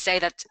simply say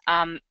that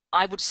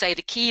I would say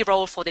the key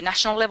role for the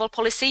national level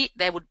policy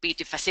there would be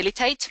to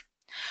facilitate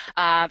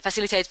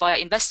via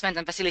investment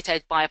and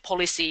facilitate by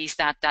policies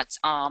that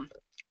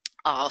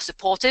are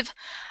supportive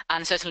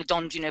and certainly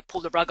don't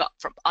pull the rug up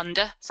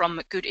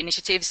from good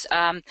initiatives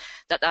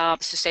that are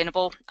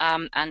sustainable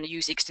and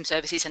use ecosystem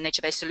services and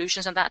nature-based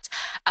solutions on that,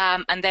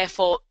 and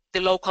therefore the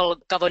local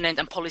governance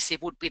and policy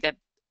would be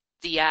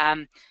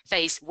the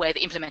phase where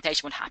the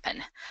implementation would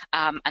happen,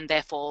 and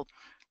therefore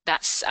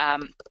that's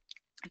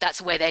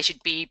where there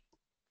should be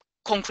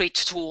concrete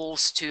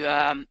tools to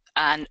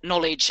and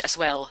knowledge as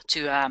well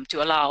to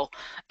allow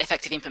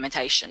effective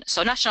implementation.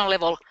 So national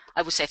level,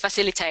 I would say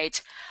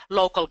facilitate,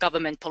 local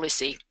government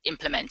policy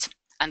implement,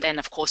 and then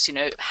of course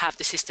have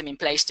the system in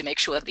place to make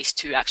sure that these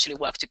two actually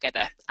work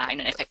together in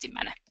an effective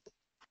manner.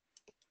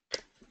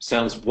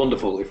 Sounds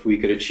wonderful if we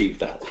could achieve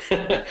that.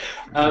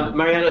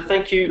 Mariana,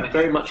 thank you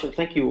very much, and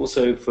thank you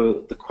also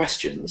for the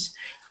questions.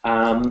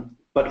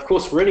 But of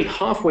course, we're only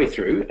halfway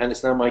through, and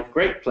it's now my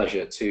great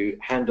pleasure to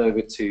hand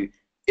over to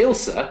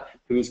Ilse,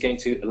 who is going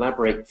to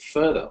elaborate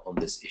further on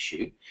this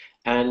issue.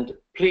 And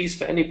please,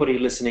 for anybody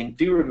listening,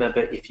 do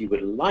remember, if you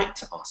would like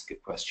to ask a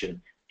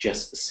question,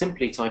 just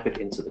simply type it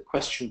into the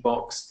question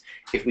box.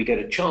 If we get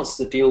a chance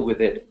to deal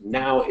with it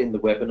now in the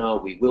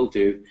webinar, we will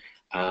do.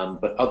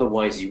 But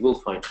otherwise, you will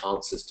find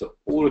answers to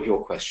all of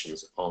your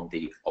questions on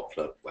the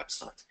Oppla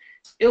website.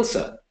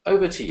 Ilse,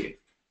 over to you.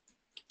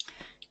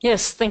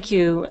 Yes, thank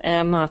you,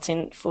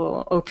 Martin,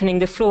 for opening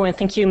the floor, and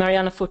thank you,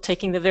 Mariana, for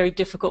taking the very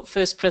difficult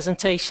first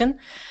presentation.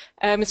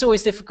 It's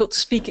always difficult to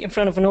speak in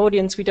front of an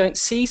audience we don't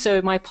see,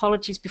 so my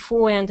apologies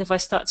beforehand if I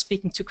start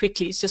speaking too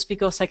quickly. It's just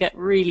because I get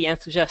really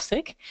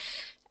enthusiastic.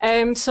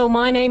 So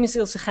my name is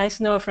Ilse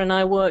Gijsenover, and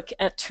I work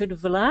at Tour de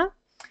Velin.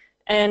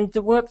 And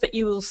the work that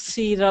you will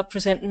see that I'll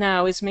present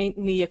now is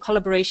mainly a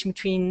collaboration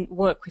between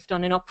work we've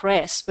done in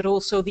Oppla.eu, but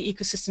also the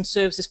Ecosystem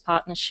Services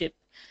Partnership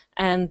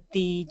and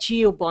the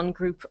GeoBond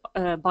group,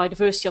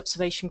 Biodiversity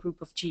Observation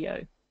Group of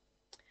GEO.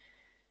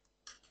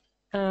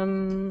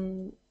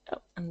 And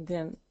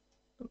then,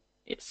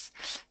 yes.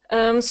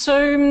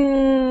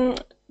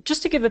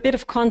 Just to give a bit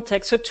of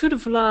context, so Tour de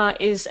Velin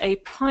is a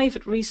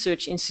private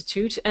research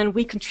institute, and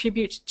we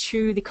contribute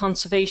to the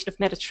conservation of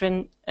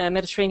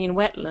Mediterranean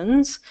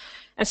wetlands.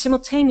 And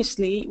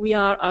simultaneously, we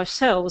are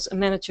ourselves a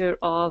manager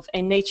of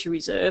a nature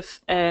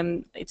reserve.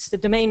 It's the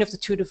domain of the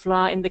Tour de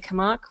Velin in the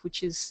Camargue,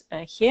 which is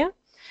here.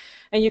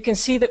 And you can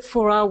see that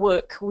for our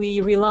work,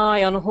 we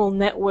rely on a whole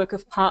network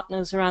of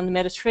partners around the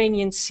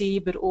Mediterranean Sea,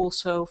 but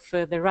also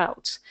further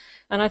out.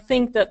 And I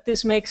think that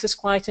this makes us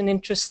quite an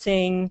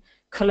interesting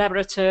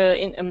collaborator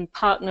and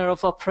partner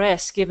of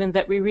Oppla.eu, given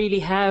that we really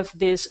have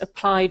this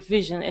applied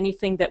vision.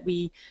 Anything that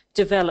we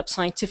develop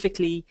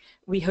scientifically,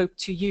 we hope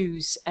to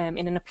use in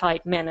an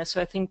applied manner. So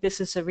I think this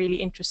is a really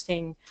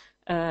interesting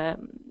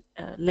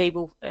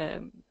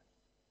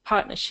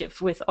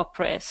partnership with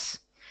Oppla.eu.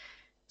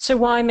 So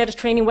why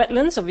Mediterranean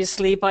wetlands?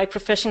 Obviously, by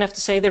profession, I have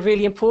to say they're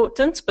really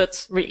important,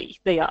 but really,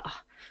 they are.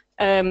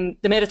 The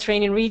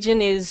Mediterranean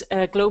region is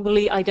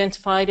globally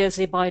identified as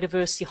a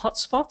biodiversity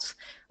hotspot.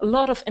 A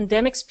lot of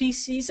endemic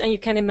species, and you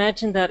can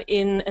imagine that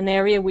in an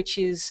area which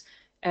is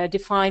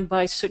defined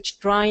by such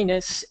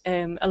dryness,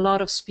 a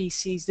lot of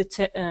species that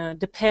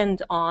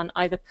depend on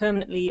either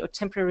permanently or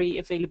temporary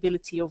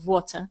availability of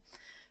water.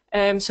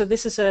 So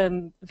this is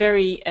a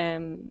very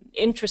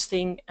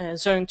interesting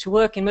zone to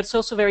work in, but it's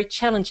also very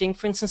challenging.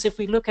 For instance, if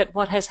we look at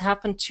what has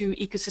happened to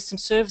ecosystem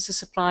services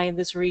supply in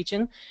this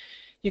region,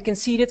 you can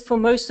see that for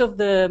most of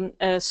the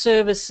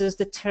services,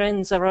 the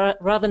trends are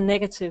rather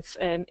negative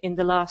in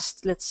the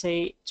last, let's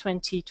say,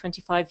 20,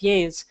 25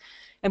 years.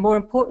 And more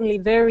importantly,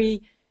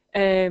 very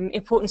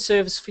important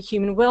service for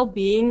human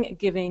well-being,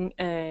 giving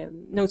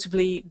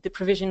notably the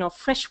provision of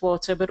fresh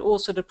water, but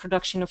also the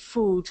production of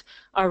food,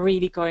 are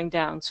really going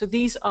down. So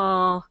these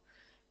are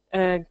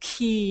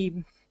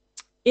key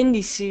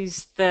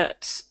indices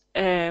that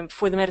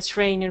for the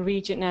Mediterranean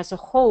region as a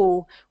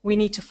whole, we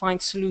need to find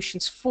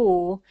solutions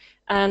for.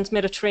 And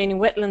Mediterranean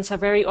wetlands are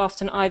very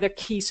often either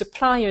key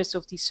suppliers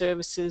of these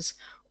services,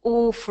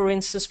 or, for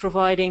instance,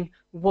 providing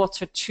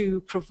water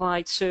to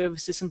provide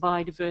services and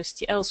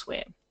biodiversity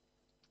elsewhere.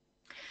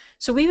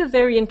 So we were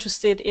very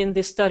interested in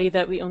this study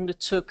that we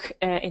undertook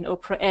in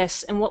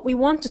Oppla.eu, and what we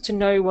wanted to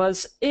know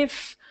was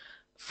if,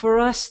 for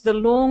us, the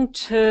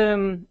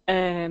long-term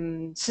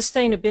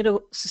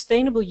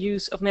sustainable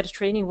use of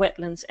Mediterranean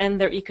wetlands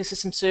and their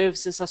ecosystem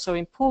services are so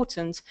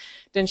important,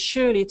 then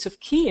surely it's of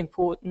key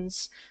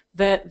importance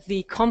that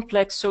the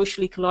complex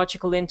social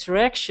ecological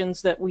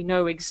interactions that we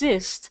know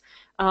exist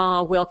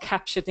are well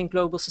captured in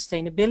global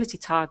sustainability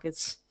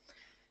targets.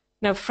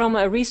 Now, from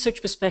a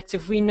research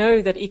perspective, we know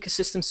that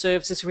ecosystem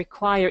services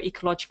require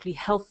ecologically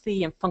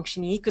healthy and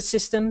functioning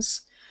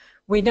ecosystems.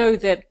 We know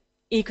that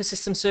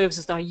ecosystem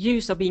services that are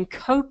used are being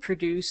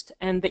co-produced,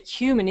 and that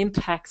human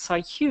impacts are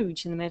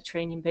huge in the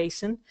Mediterranean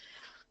basin,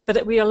 but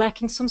that we are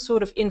lacking some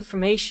sort of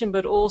information,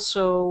 but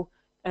also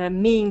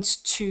means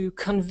to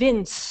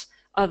convince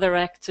other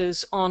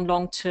actors on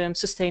long-term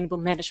sustainable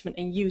management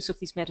and use of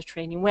these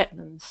Mediterranean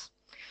wetlands.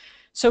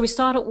 So we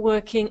started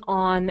working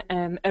on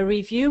a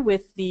review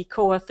with the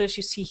co-authors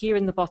you see here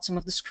in the bottom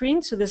of the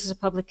screen. So this is a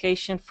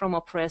publication from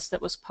Oppra.eu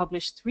that was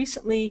published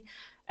recently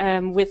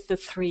with the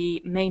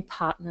three main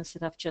partners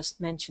that I've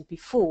just mentioned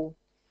before.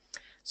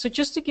 So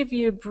just to give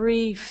you a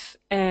brief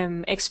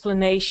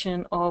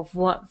explanation of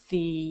what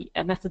the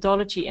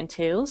methodology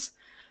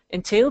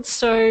entailed.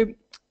 So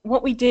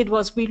what we did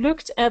was we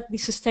looked at the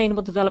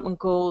Sustainable Development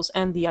Goals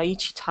and the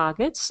Aichi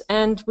targets,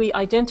 and we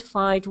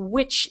identified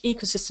which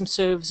ecosystem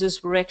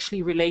services were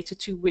actually related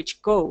to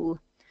which goal.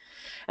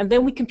 And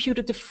then we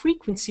computed the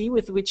frequency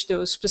with which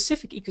those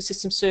specific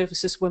ecosystem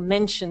services were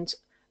mentioned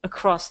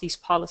across these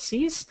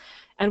policies.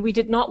 And we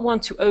did not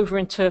want to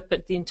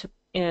overinterpret the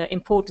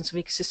importance of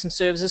ecosystem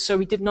services, so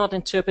we did not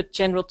interpret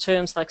general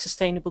terms like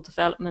sustainable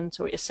development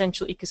or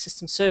essential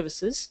ecosystem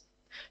services.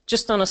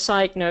 Just on a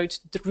side note,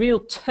 the real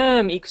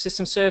term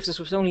ecosystem services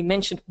was only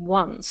mentioned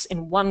once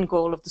in one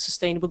goal of the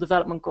Sustainable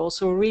Development Goals,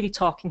 so we're really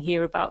talking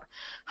here about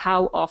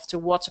how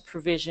often water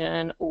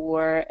provision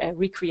or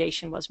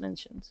recreation was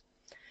mentioned.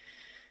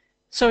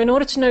 So in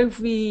order to know if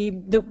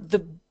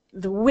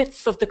the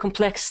width of the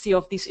complexity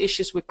of these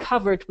issues were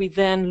covered, we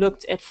then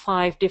looked at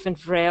 5 different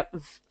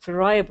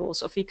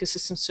variables of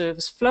ecosystem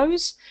service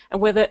flows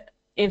and whether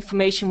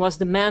information was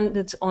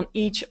demanded on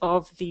each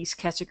of these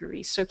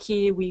categories. So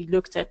here we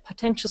looked at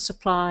potential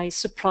supply,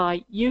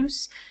 supply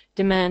use,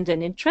 demand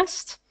and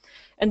interest.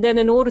 And then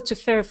in order to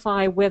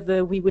verify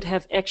whether we would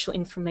have actual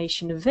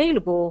information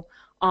available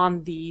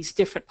on these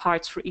different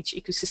parts for each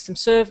ecosystem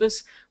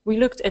service, we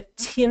looked at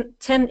 10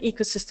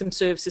 ecosystem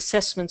service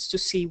assessments to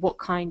see what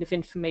kind of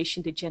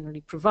information they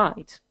generally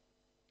provide.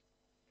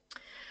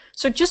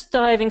 So just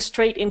diving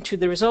straight into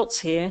the results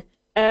here,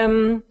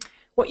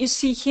 what you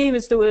see here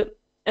is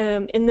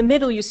in the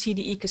middle you see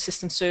the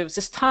ecosystem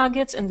services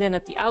targets, and then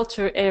at the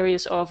outer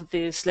areas of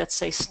this, let's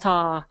say,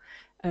 star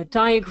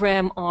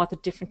diagram are the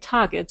different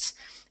targets.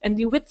 And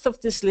the width of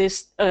this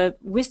list,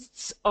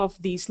 widths of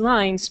these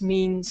lines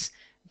means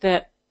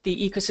that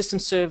the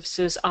ecosystem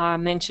services are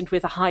mentioned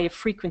with a higher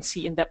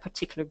frequency in that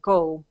particular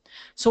goal.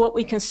 So what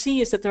we can see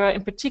is that there are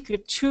in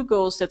particular 2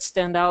 goals that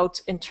stand out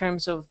in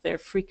terms of their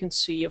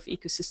frequency of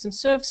ecosystem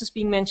services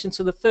being mentioned.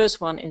 So the first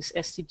one is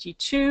SDG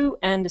 2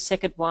 and the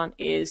second one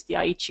is the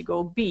Aichi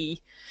goal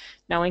B.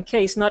 Now in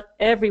case not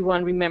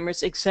everyone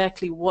remembers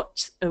exactly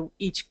what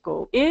each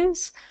goal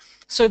is,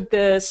 so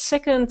the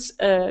second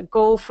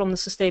goal from the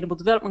Sustainable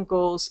Development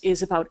Goals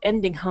is about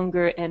ending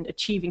hunger and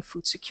achieving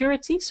food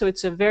security. So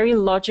it's a very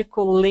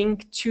logical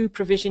link to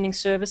provisioning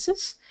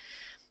services.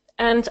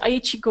 And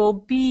Aichi Goal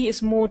B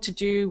is more to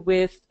do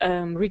with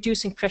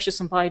reducing pressures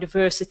on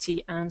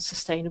biodiversity and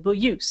sustainable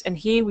use. And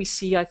here we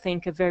see, I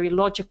think, a very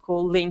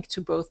logical link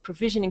to both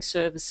provisioning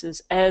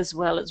services as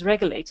well as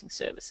regulating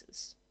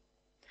services.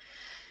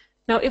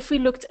 Now, if we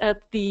looked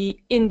at the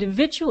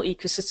individual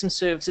ecosystem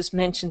services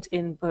mentioned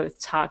in both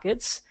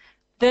targets,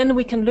 then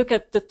we can look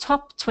at the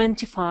top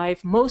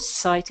 25 most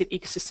cited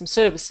ecosystem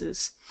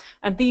services.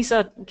 And these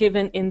are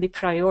given in the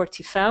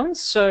priority found,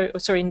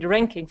 in the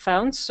ranking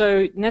found.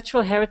 So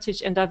natural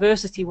heritage and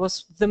diversity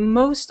was the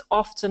most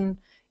often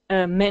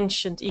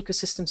mentioned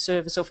ecosystem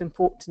service of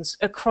importance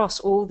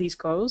across all these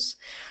goals.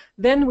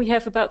 Then we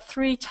have about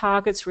 3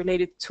 targets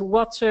related to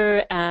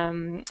water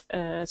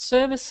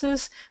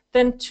services,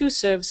 then 2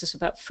 services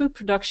about food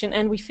production,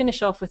 and we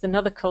finish off with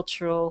another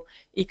cultural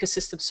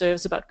ecosystem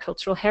service about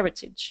cultural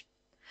heritage.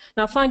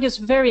 Now I find this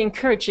very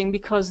encouraging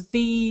because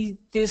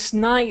this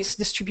nice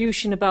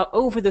distribution about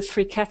over the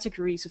 3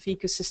 categories of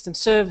ecosystem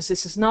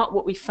services is not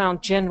what we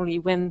found generally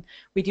when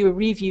we do a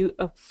review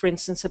of, for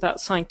instance,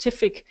 about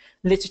scientific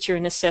literature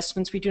and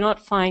assessments. We do not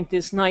find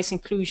this nice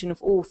inclusion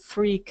of all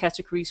 3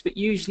 categories, but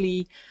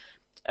usually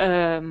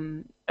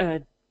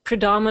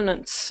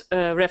predominant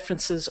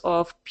references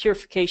of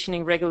purification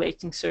and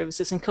regulating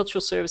services and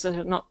cultural services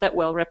are not that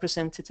well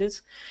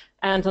represented.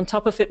 And on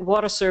top of it,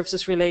 water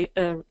services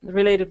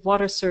related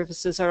water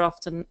services are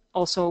often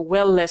also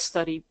well less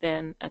studied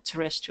than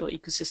terrestrial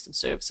ecosystem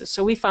services.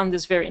 So we found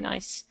this very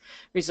nice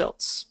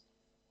results.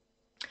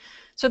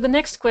 So the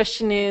next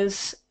question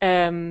is,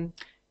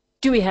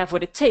 do we have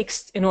what it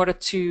takes in order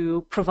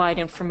to provide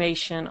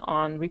information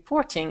on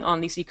reporting on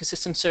these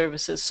ecosystem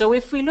services? So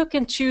if we look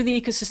into the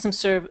ecosystem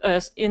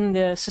in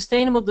the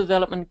Sustainable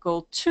Development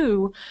Goal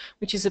 2,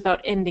 which is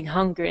about ending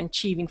hunger and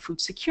achieving food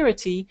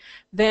security,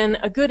 then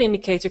a good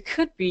indicator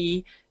could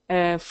be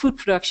food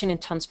production in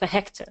tons per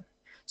hectare.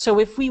 So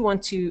if we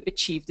want to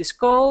achieve this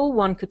goal,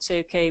 one could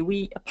say, okay,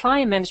 we apply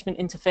a management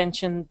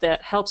intervention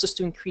that helps us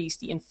to increase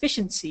the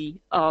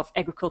efficiency of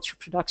agricultural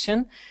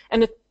production,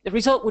 and the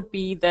result would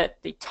be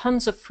that the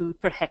tons of food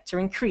per hectare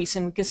increase.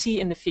 And we can see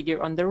in the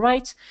figure on the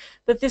right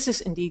that this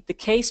is indeed the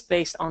case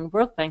based on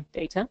World Bank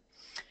data.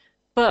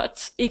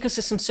 But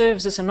ecosystem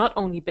services are not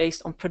only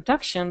based on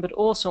production, but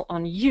also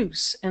on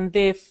use. And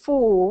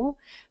therefore,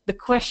 the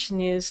question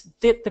is,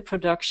 did the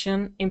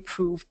production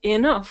improve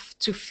enough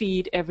to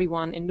feed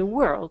everyone in the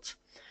world?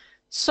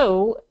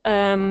 So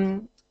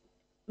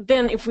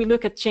then if we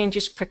look at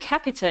changes per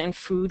capita in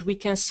food, we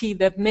can see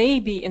that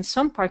maybe in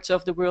some parts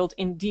of the world,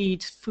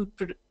 indeed,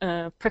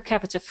 per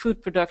capita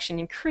food production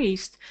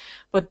increased,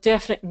 but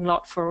definitely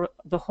not for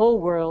the whole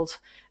world.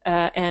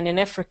 And in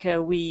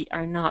Africa, we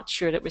are not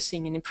sure that we're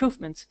seeing an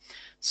improvement.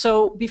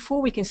 So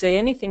before we can say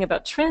anything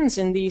about trends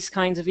in these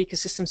kinds of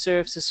ecosystem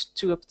services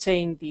to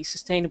obtain the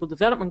Sustainable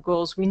Development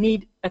Goals, we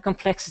need a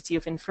complexity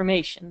of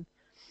information.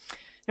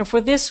 And for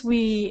this,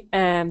 we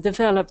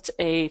developed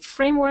a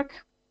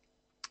framework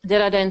that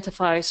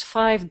identifies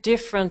 5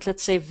 different,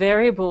 let's say,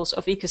 variables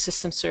of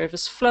ecosystem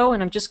service flow.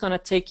 And I'm just going to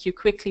take you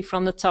quickly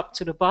from the top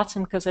to the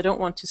bottom because I don't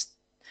want to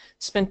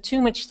spend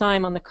too much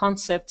time on the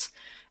concepts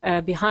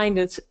behind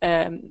it.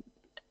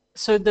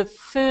 So the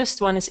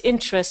first one is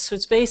interest. So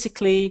it's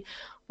basically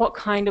what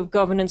kind of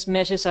governance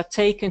measures are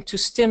taken to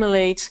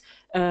stimulate,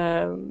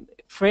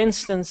 for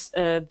instance,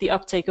 the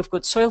uptake of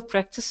good soil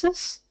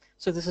practices.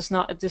 So this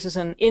is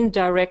an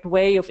indirect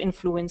way of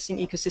influencing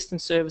ecosystem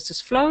services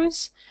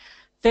flows.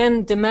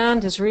 Then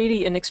demand is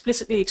really an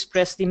explicitly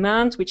expressed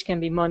demand, which can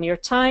be money or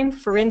time.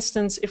 For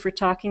instance, if we're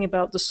talking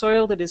about the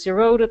soil that is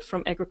eroded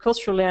from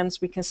agricultural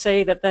lands, we can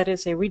say that that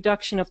is a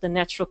reduction of the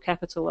natural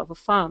capital of a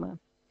farmer.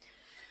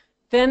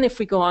 Then if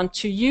we go on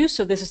to use,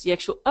 so this is the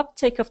actual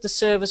uptake of the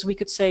service, we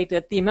could say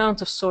that the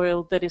amount of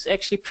soil that is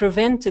actually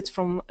prevented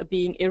from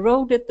being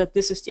eroded, that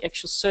this is the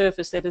actual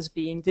service that is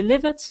being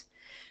delivered.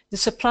 The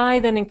supply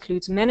then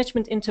includes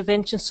management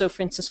interventions. So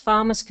for instance,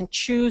 farmers can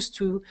choose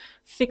to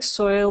fix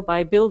soil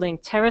by building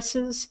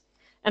terraces.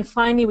 And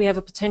finally, we have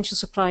a potential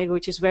supply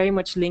which is very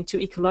much linked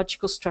to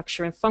ecological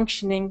structure and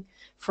functioning.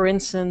 For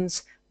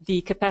instance,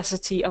 the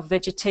capacity of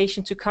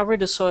vegetation to cover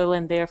the soil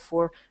and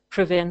therefore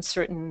prevent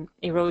certain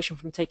erosion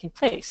from taking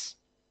place.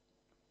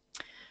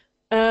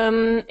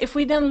 If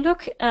we then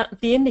look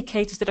at the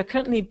indicators that are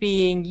currently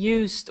being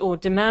used or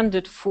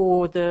demanded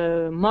for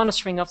the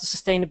monitoring of the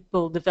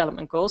Sustainable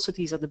Development Goals, so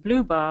these are the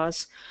blue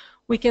bars,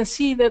 we can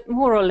see that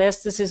more or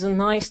less this is a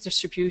nice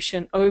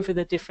distribution over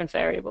the different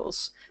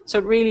variables. So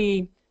it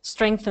really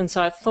strengthens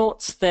our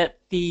thoughts that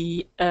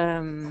the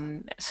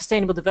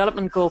Sustainable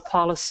Development Goal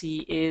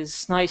policy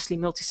is nicely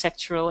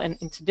multisectoral and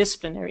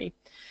interdisciplinary.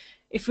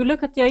 If we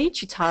look at the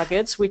Aichi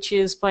targets, which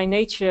is by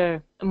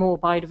nature a more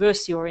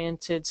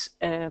biodiversity-oriented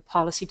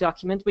policy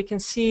document, we can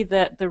see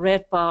that the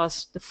red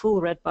bars, the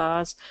full red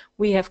bars,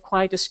 we have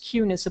quite a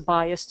skewness, a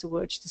bias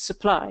towards the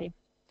supply.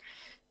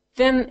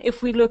 Then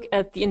if we look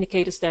at the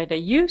indicators that are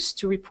used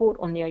to report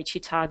on the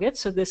Aichi targets,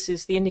 so this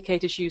is the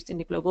indicators used in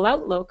the Global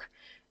Outlook,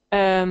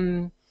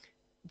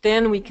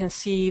 then we can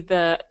see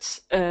that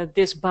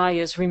this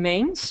bias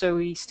remains. So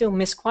we still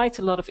miss quite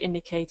a lot of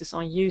indicators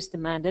on use,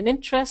 demand, and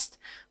interest,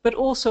 but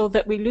also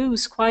that we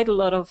lose quite a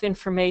lot of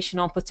information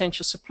on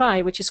potential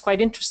supply, which is quite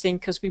interesting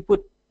because we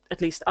would,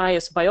 at least I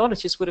as a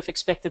biologist, would have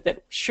expected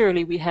that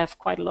surely we have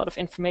quite a lot of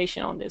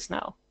information on this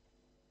now.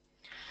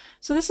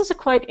 So this is a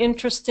quite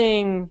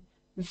interesting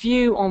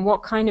view on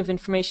what kind of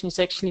information is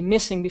actually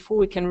missing before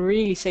we can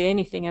really say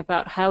anything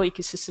about how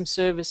ecosystem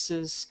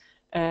services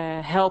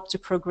help to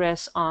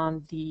progress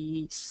on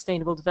the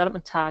Sustainable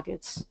Development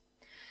Targets.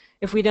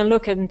 If we then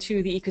look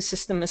into the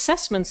ecosystem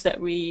assessments that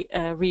we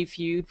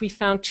reviewed, we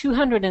found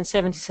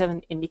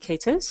 277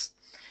 indicators.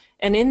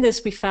 And in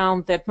this, we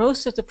found that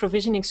most of the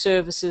provisioning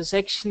services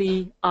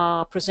actually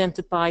are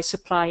presented by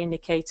supply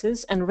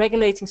indicators, and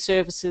regulating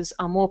services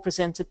are more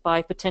presented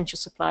by potential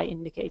supply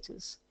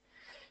indicators.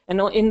 And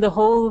in the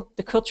whole,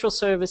 the cultural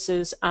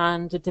services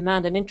and the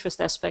demand and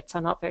interest aspects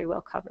are not very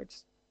well covered.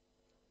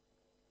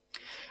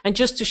 And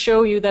just to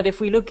show you that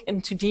if we look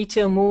into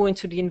detail more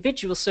into the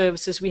individual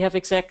services, we have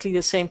exactly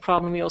the same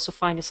problem we also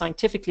find in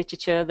scientific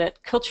literature,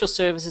 that cultural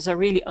services are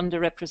really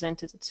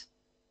underrepresented.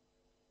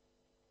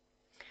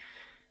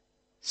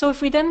 So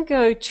if we then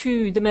go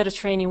to the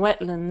Mediterranean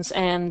wetlands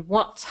and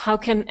how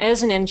can,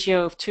 as an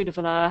NGO of Tour de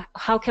Valard,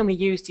 how can we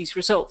use these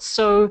results?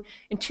 So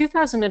in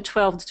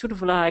 2012, the Tour de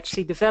Valard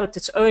actually developed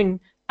its own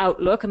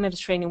outlook, a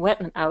Mediterranean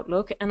wetland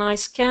outlook, and I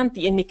scanned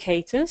the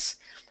indicators.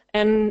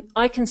 And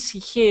I can see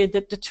here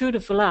that the Tour de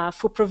Valard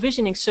for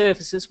provisioning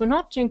services, we're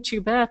not doing too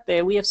bad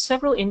there. We have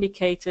several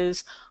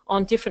indicators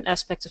on different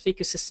aspects of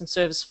ecosystem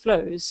service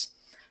flows.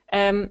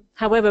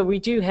 However, we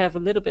do have a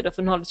little bit of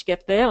a knowledge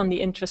gap there on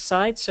the interest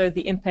side, so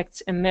the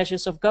impacts and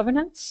measures of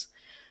governance.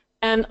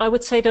 And I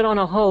would say that on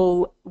a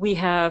whole, we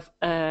have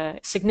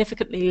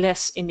significantly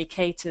less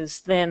indicators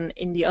than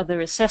in the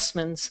other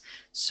assessments.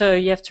 So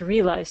you have to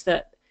realize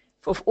that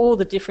of all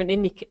the different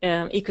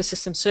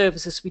ecosystem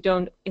services, we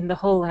don't, in the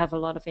whole, have a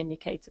lot of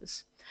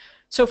indicators.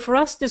 So for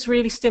us, this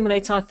really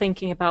stimulates our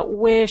thinking about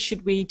where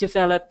should we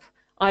develop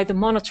either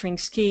monitoring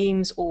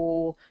schemes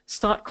or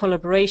start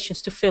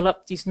collaborations to fill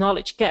up these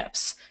knowledge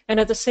gaps. And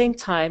at the same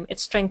time, it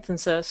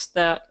strengthens us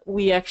that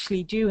we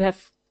actually do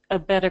have a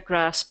better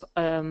grasp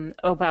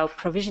about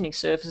provisioning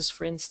services,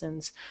 for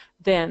instance,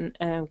 than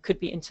could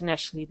be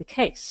internationally the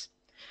case.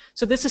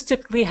 So this is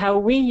typically how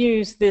we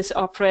use this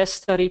Oppla.eu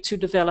study to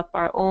develop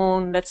our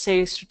own, let's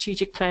say,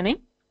 strategic planning.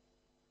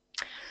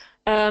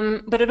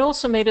 But it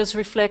also made us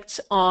reflect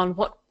on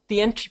what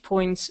the entry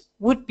points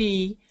would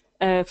be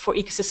for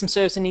ecosystem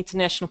services and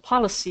international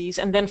policies,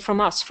 and then from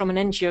us, from an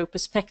NGO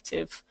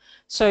perspective.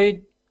 So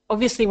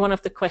obviously one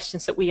of the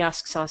questions that we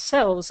ask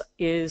ourselves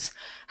is,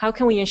 how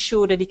can we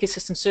ensure that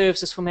ecosystem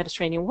services for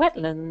Mediterranean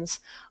wetlands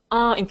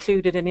are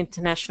included in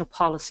international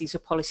policies or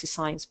policy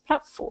science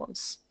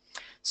platforms?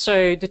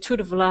 So the Tour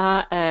de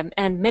Vla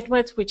and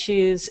MedWet, which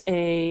is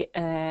a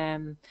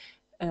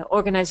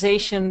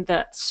organization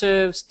that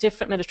serves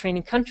different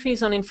Mediterranean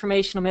countries on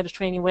information on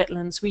Mediterranean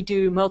wetlands, we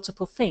do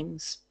multiple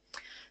things.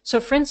 So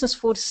for instance,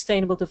 for the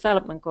Sustainable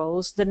Development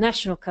Goals, the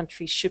national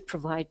countries should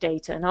provide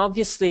data. And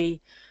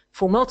obviously,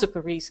 for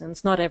multiple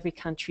reasons, not every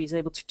country is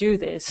able to do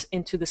this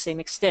to the same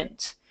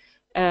extent.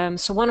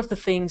 So one of the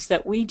things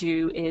that we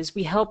do is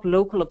we help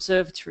local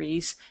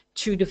observatories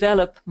to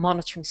develop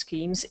monitoring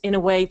schemes in a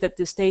way that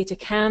this data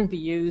can be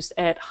used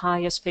at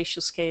higher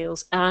spatial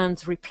scales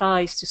and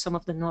replies to some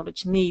of the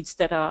knowledge needs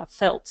that are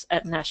felt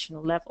at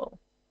national level.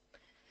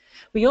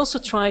 We also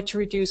try to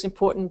reduce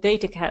important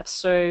data gaps.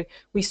 So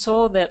we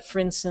saw that, for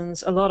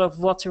instance, a lot of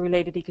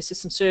water-related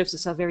ecosystem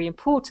services are very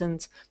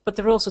important, but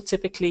they're also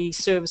typically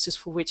services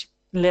for which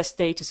less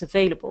data is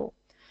available.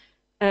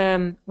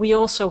 We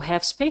also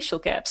have spatial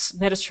gaps.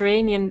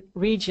 Mediterranean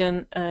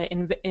region,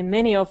 in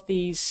many of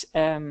these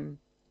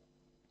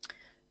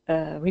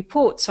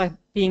reports are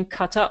being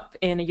cut up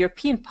in a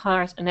European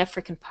part, an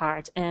African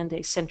part, and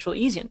a Central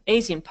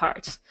Asian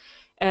part.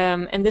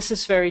 And this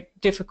is very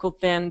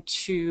difficult then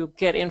to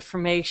get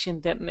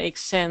information that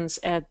makes sense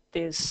at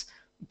this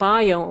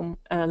biome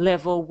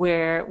level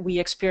where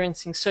we're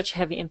experiencing such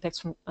heavy impacts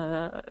from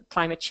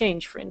climate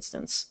change, for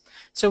instance.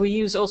 So we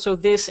use also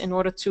this in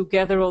order to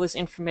gather all this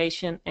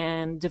information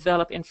and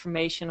develop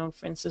information on,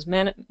 for instance,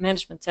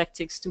 management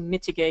tactics to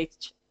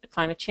mitigate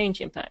climate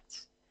change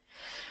impacts.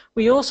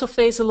 We also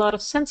face a lot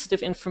of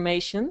sensitive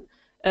information,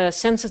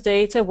 census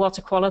data,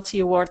 water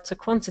quality or water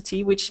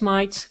quantity, which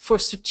might, for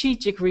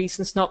strategic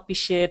reasons, not be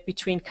shared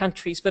between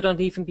countries, but not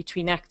even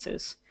between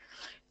actors.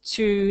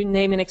 To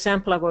name an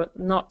example, I will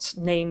not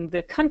name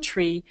the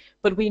country,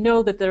 but we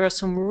know that there are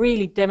some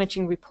really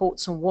damaging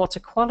reports on water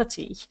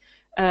quality,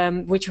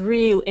 which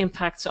real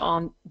impacts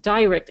on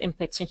direct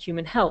impacts on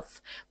human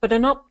health, but they're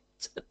not.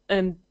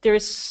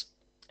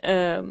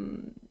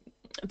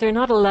 They're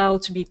not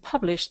allowed to be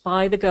published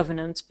by the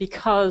government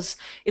because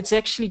it's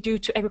actually due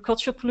to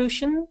agricultural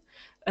pollution,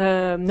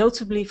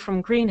 notably from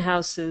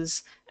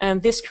greenhouses,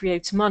 and this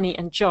creates money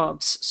and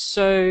jobs.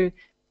 So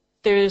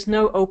there is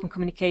no open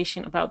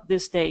communication about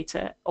this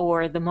data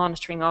or the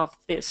monitoring of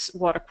this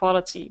water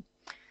quality.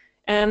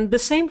 And the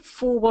same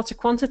for water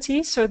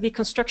quantity. So the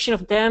construction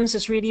of dams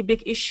is really a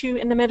big issue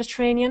in the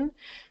Mediterranean.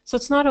 So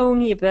it's not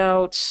only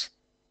about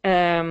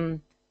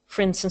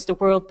for instance, the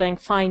World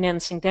Bank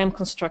financing dam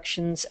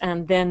constructions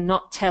and then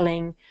not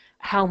telling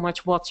how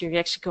much water you're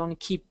actually going to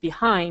keep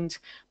behind,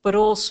 but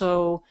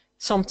also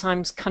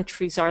sometimes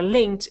countries are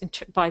linked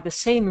by the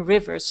same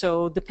river.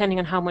 So depending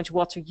on how much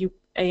water you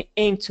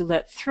aim to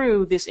let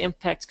through, this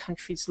impacts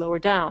countries lower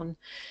down.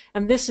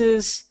 And this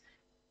is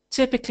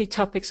typically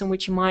topics on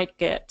which you might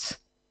get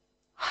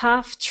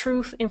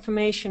half-truth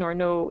information or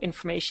no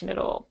information at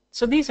all.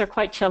 So these are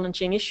quite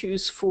challenging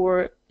issues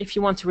for if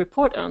you want to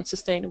report on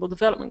sustainable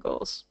development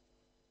goals.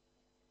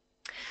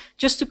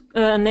 Just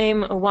to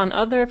name one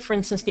other, for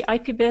instance, the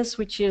IPBES,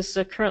 which is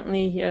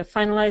currently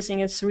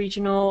finalizing its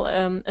regional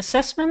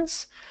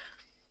assessments.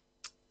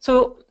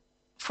 So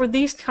for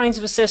these kinds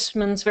of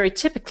assessments, very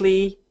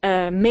typically,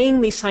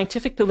 mainly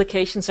scientific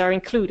publications are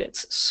included.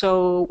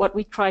 So what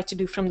we try to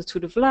do from the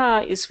Tour de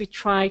Vla is we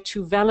try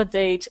to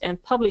validate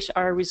and publish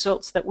our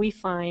results that we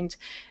find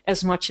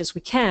as much as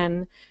we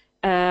can,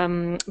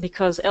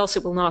 because else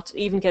it will not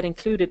even get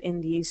included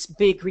in these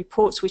big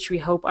reports, which we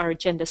hope are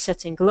agenda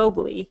setting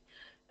globally.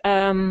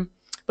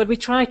 But we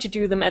try to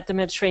do them at the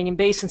Mediterranean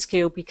basin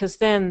scale because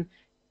then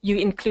you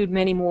include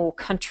many more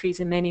countries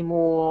and many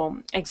more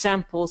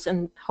examples,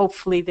 and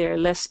hopefully they're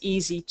less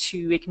easy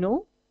to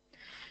ignore.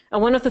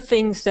 And one of the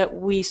things that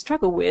we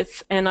struggle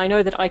with, and I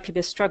know that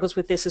IPBES struggles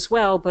with this as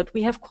well, but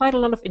we have quite a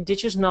lot of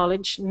indigenous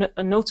knowledge,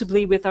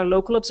 notably with our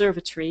local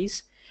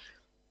observatories.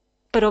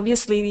 But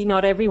obviously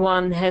not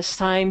everyone has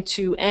time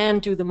to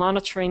do the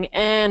monitoring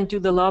and do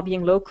the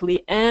lobbying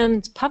locally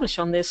and publish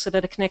on this so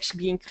that it can actually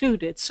be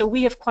included. So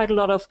we have quite a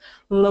lot of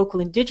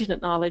local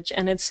indigenous knowledge,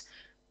 and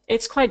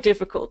it's quite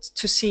difficult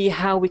to see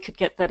how we could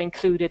get that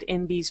included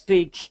in these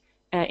big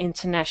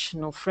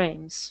international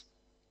frames.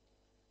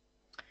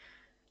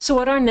 So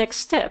what are next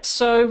steps?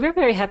 So we're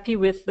very happy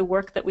with the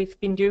work that we've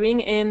been doing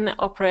in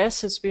Oppra.eu.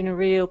 It's been a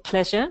real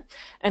pleasure,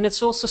 and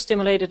it's also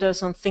stimulated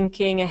us on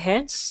thinking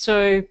ahead.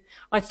 So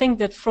I think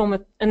that from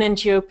an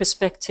NGO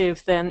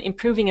perspective, then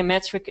improving a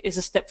metric is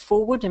a step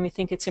forward, and we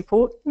think it's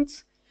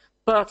important.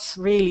 But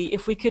really,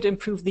 if we could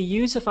improve the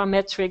use of our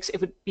metrics,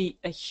 it would be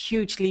a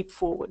huge leap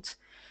forward.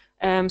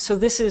 So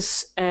this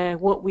is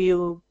what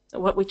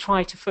we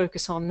try to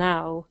focus on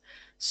now.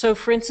 So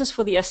for instance,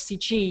 for the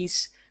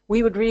SDGs,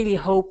 we would really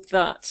hope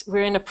that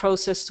we're in a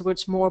process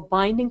towards more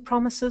binding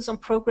promises on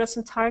progress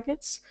and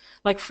targets,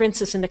 like for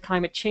instance in the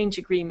climate change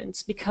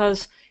agreements,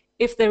 because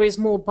if there is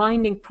more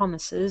binding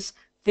promises,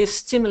 this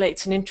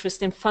stimulates an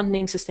interest in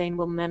funding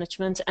sustainable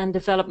management and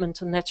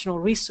development of natural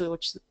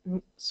resources.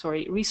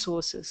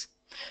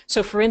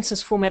 So for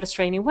instance, for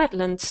Mediterranean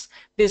wetlands,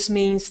 this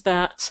means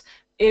that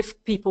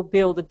if people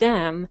build a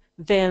dam,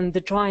 then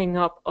the drying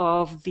up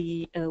of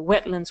the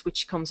wetlands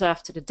which comes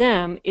after the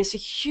dam is a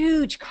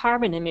huge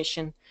carbon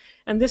emission.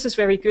 And this is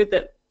very good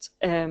that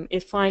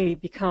it finally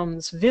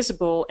becomes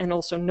visible and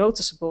also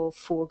noticeable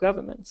for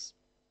governments.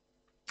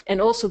 And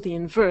also the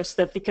inverse,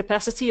 that the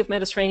capacity of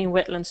Mediterranean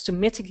wetlands to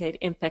mitigate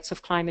impacts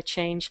of climate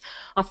change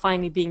are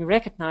finally being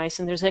recognized,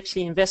 and there's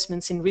actually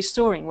investments in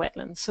restoring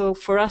wetlands. So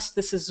for us,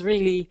 this is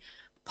really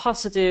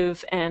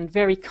positive and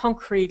very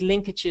concrete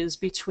linkages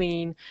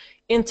between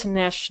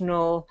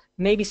international,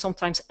 maybe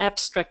sometimes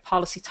abstract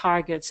policy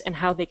targets and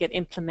how they get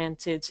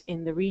implemented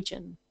in the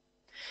region.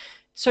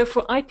 So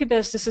for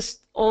IPBES, this is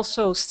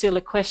also still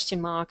a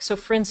question mark. So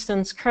for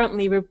instance,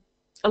 currently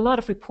a lot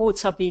of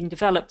reports are being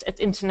developed at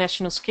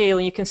international scale,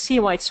 and you can see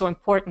why it's so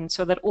important,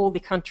 so that all the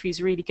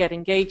countries really get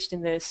engaged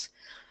in this.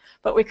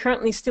 But we're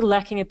currently still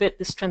lacking a bit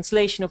this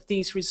translation of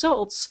these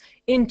results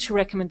into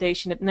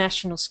recommendation at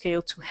national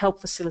scale to help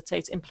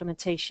facilitate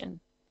implementation.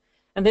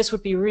 And this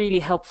would be really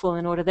helpful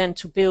in order then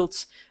to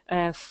build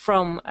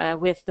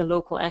with the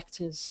local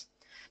actors.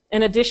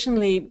 And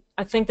additionally,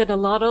 I think that a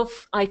lot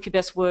of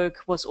IPBES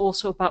work was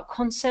also about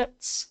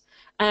concepts.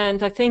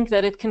 And I think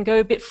that it can go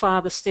a bit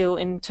farther still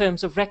in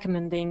terms of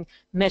recommending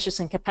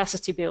measures and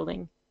capacity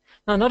building.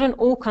 Now, not in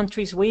all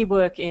countries we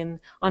work in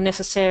are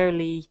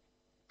necessarily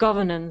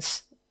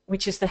governance,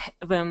 which has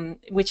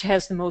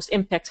the most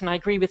impact. And I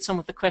agree with some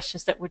of the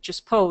questions that were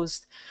just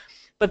posed.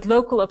 But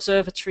local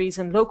observatories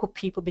and local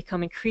people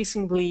become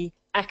increasingly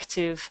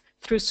active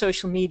through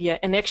social media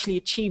and actually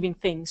achieving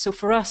things. So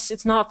for us,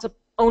 it's not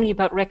only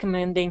about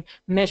recommending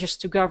measures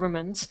to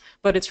governments,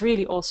 but it's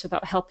really also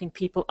about helping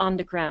people on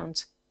the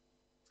ground.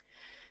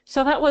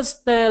 So that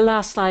was the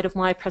last slide of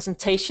my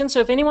presentation. So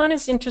if anyone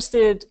is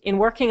interested in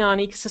working on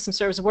Ecosystem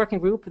Service Working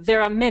Group,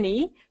 there are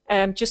many,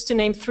 just to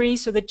name three.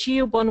 So the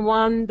GEOBON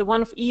one, the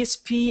one of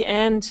ESP,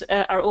 and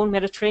our own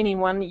Mediterranean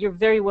one. You're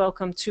very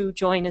welcome to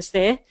join us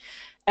there.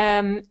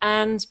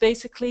 And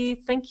basically,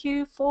 thank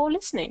you for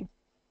listening.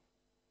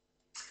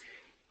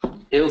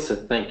 Ilse,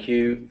 thank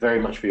you very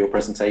much for your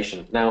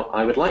presentation. Now,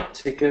 I would like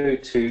to go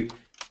to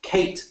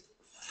Kate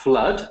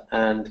Flood,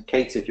 and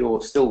Kate, if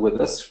you're still with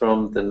us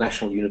from the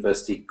National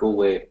University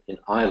Galway in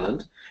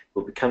Ireland,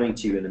 we'll be coming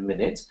to you in a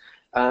minute.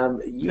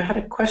 You had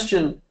a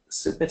question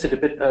submitted a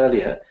bit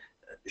earlier.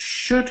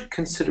 Should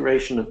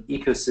consideration of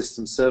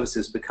ecosystem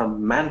services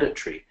become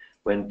mandatory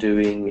when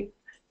doing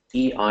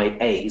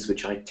EIAs,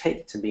 which I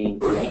take to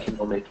mean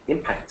economic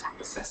impact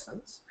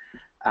assessments?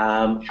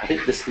 I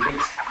think this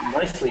links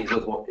nicely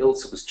with what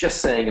Ilse was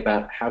just saying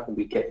about how can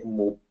we get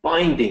more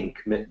binding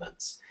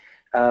commitments.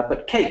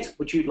 But Kate,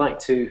 would you like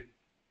to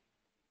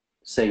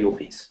say your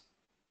piece?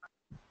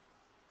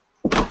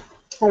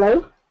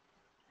 Hello?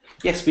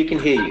 Yes, we can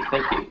hear you.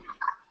 Thank you.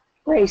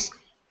 Great.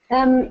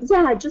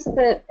 Yeah, just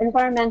the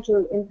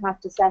environmental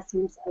impact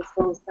assessments, I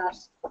suppose, that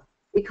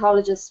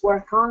ecologists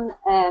work on,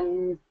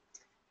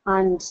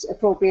 and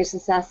appropriate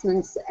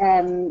assessments.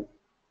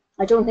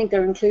 I don't think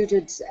they're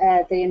included.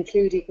 They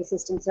include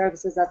ecosystem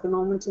services at the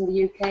moment in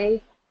the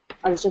UK.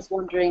 I was just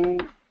wondering,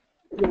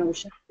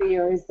 should be,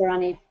 or is there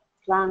any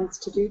plans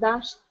to do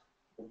that?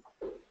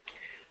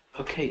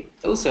 Okay,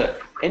 Ilse,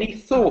 any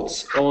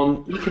thoughts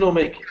on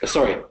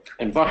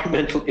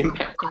environmental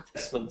impact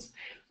assessments?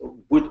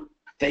 Would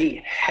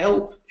they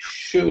help?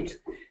 Should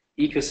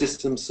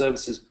ecosystem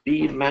services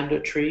be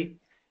mandatory?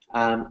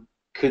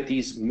 Could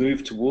these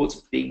move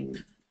towards being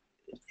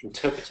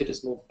interpreted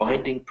as more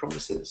binding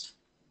promises?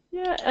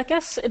 Yeah, I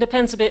guess it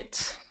depends a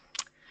bit.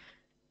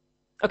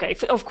 Okay,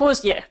 of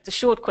course, yeah. The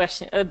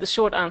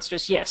short answer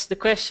is yes. The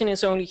question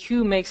is only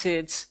who makes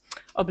it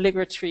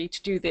obligatory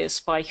to do this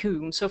by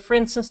whom. So, for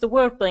instance, the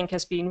World Bank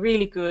has been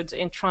really good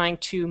in trying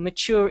to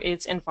mature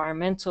its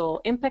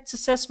environmental impact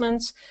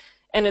assessments,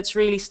 and it's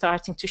really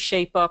starting to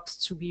shape up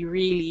to be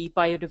really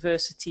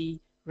biodiversity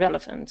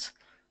relevant.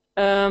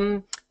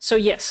 So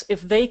yes,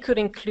 if they could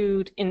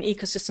include an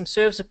ecosystem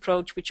service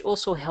approach, which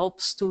also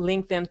helps to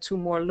link them to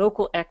more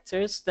local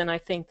actors, then I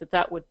think that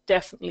that would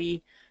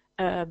definitely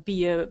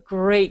be a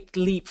great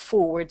leap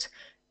forward.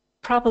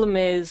 Problem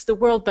is, the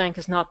World Bank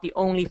is not the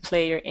only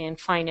player in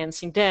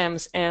financing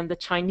dams, and the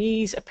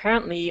Chinese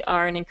apparently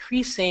are an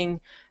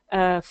increasing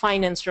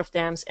financer of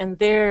dams, and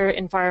their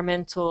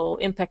environmental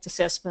impact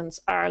assessments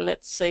are,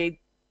 let's say,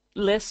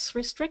 less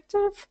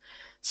restrictive.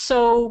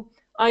 So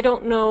I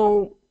don't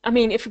know. I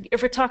mean,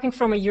 if we're talking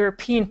from a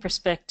European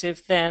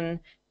perspective, then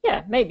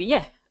yeah, maybe,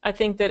 yeah. I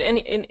think that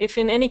if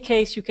in any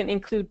case you can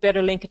include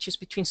better linkages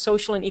between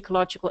social and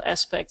ecological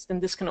aspects, then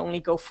this can only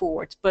go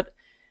forward. But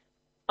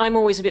I'm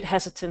always a bit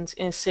hesitant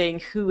in saying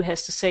who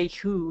has to say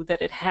who,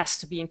 that it has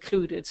to be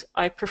included.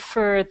 I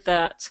prefer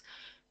that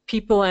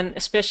people, and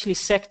especially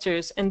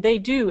sectors, and they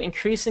do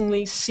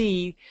increasingly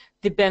see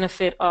the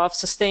benefit of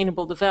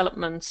sustainable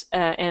development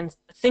and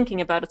thinking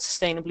about it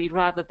sustainably,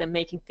 rather than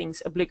making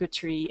things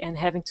obligatory and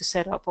having to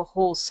set up a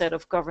whole set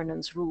of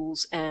governance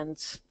rules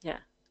and, yeah,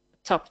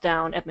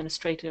 top-down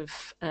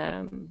administrative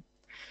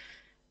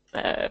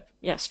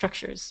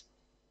structures.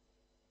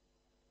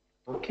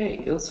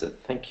 Okay, Ilse,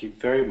 thank you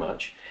very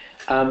much.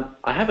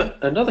 I have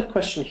another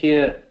question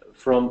here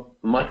from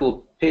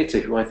Michael Peter,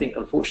 who I think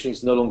unfortunately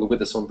is no longer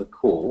with us on the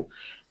call.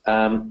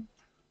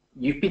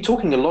 You've been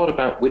talking a lot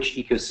about which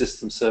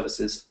ecosystem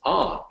services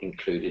are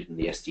included in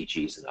the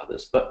SDGs and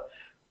others, but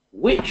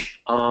which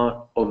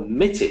are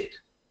omitted,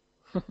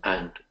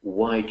 and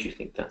why do you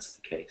think that's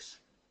the case?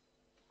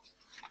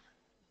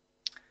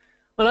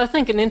 Well, I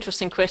think an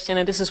interesting question,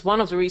 and this is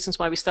one of the reasons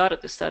why we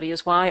started this study,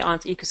 is why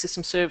aren't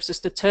ecosystem services,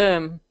 the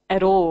term,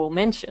 at all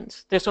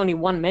mentioned? There's only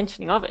one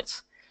mentioning of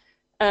it.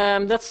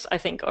 That's, I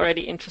think,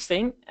 already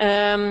interesting.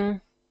 Yeah,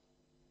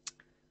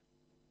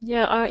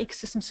 are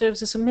ecosystem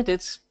services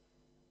omitted?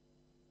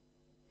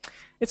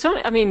 It's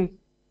only, I mean,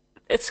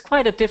 it's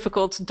quite a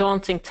difficult,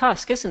 daunting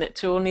task, isn't it,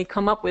 to only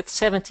come up with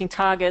 17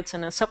 targets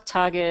and then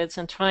sub-targets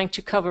and trying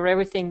to cover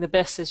everything the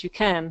best as you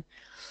can.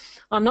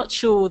 I'm not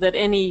sure that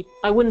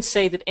I wouldn't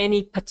say that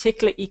any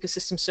particular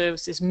ecosystem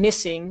service is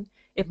missing.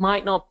 It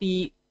might not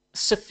be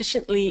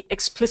sufficiently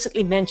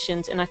explicitly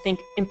mentioned, and I think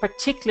in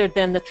particular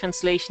then the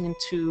translation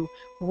into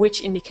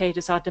which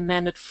indicators are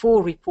demanded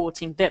for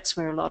reporting, that's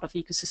where a lot of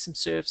ecosystem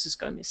services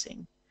go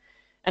missing.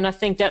 And I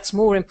think that's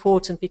more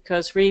important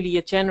because really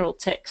a general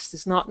text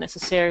is not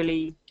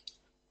necessarily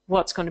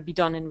what's going to be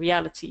done in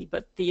reality,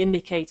 but the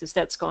indicators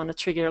that's going to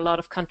trigger a lot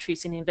of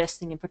countries in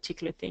investing in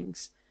particular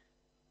things.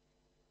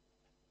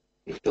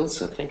 Ilse,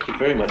 thank you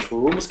very much.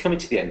 We're almost coming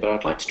to the end, but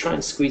I'd like to try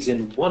and squeeze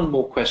in one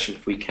more question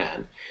if we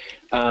can.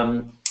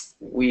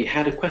 We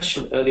had a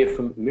question earlier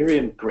from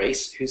Miriam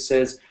Grace, who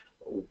says,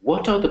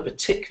 what are the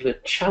particular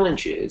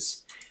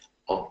challenges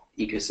of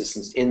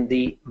ecosystems in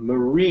the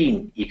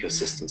marine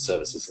ecosystem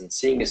services? And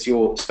seeing as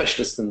you're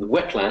specialist in the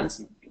wetlands,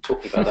 and you're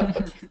talking about that,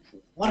 but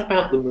what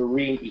about the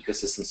marine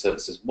ecosystem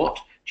services? What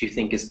do you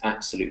think is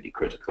absolutely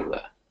critical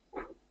there?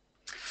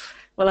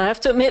 Well, I have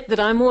to admit that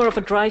I'm more of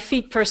a dry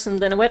feed person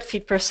than a wet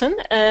feed person.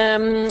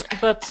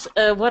 But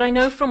what I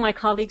know from my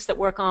colleagues that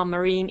work on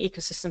marine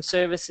ecosystem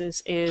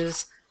services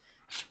is,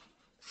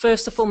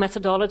 first of all,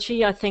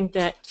 methodology. I think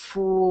that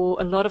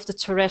for a lot of the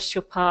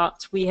terrestrial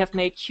parts, we have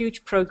made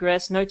huge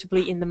progress,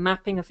 notably in the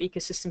mapping of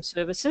ecosystem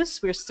services.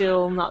 We're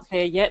still not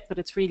there yet, but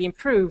it's really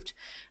improved.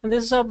 And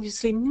this is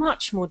obviously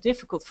much more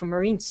difficult for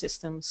marine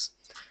systems.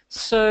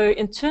 So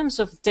in terms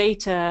of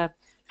data,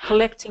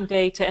 collecting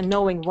data and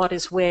knowing what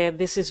is where,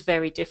 this is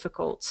very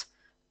difficult.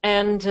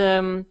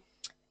 And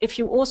if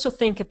you also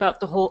think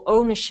about the whole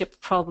ownership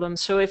problem,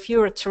 so if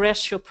you're a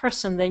terrestrial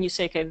person, then you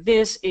say, okay,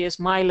 this is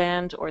my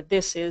land or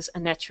this is a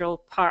natural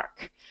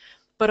park.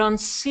 But on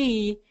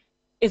sea,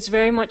 it's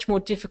very much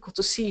more difficult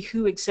to see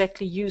who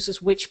exactly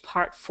uses which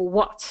part for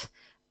what.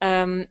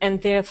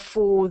 And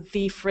therefore,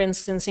 for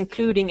instance,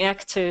 including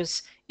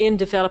actors in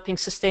developing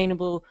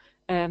sustainable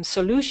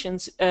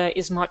solutions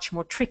is much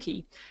more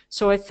tricky.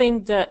 So I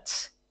think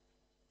that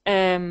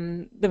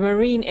the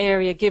marine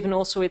area, given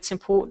also its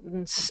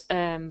importance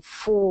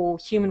for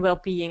human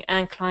well-being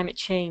and climate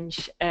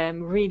change,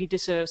 really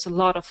deserves a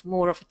lot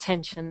more of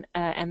attention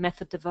and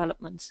method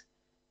development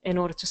in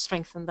order to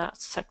strengthen that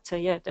sector.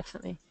 Yeah,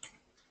 definitely.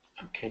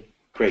 Okay,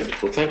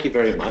 great. Well, thank you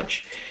very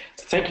much.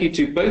 Thank you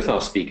to both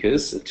our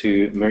speakers,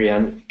 to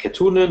Marianne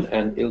Kettunen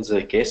and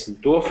Ilse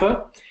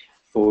Gersendorfer,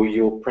 for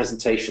your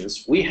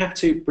presentations. We have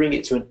to bring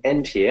it to an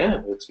end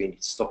here because we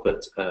need to stop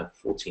at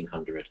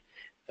 1400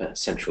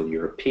 Central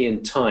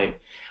European time.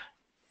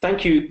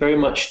 Thank you very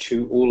much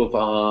to all of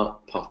our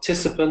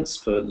participants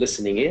for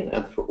listening in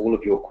and for all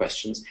of your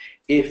questions.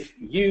 If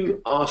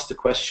you asked a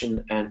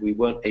question and we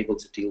weren't able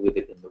to deal with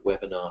it in the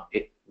webinar,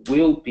 it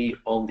will be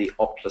on the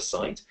Oppla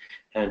site,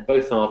 and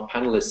both our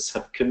panelists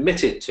have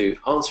committed to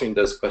answering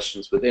those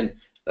questions within,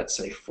 let's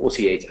say,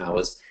 48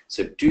 hours.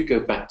 So do go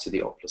back to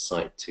the Oppla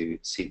site to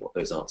see what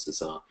those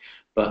answers are.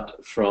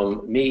 But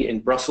from me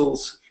in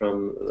Brussels,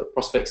 from the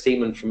Prospects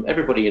team, and from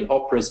everybody in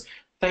Opera's,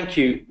 thank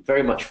you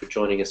very much for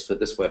joining us for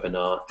this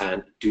webinar,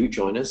 and do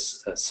join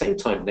us same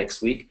time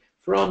next week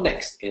for our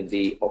next in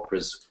the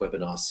Opera's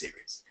webinar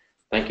series.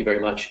 Thank you very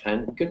much,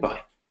 and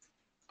goodbye.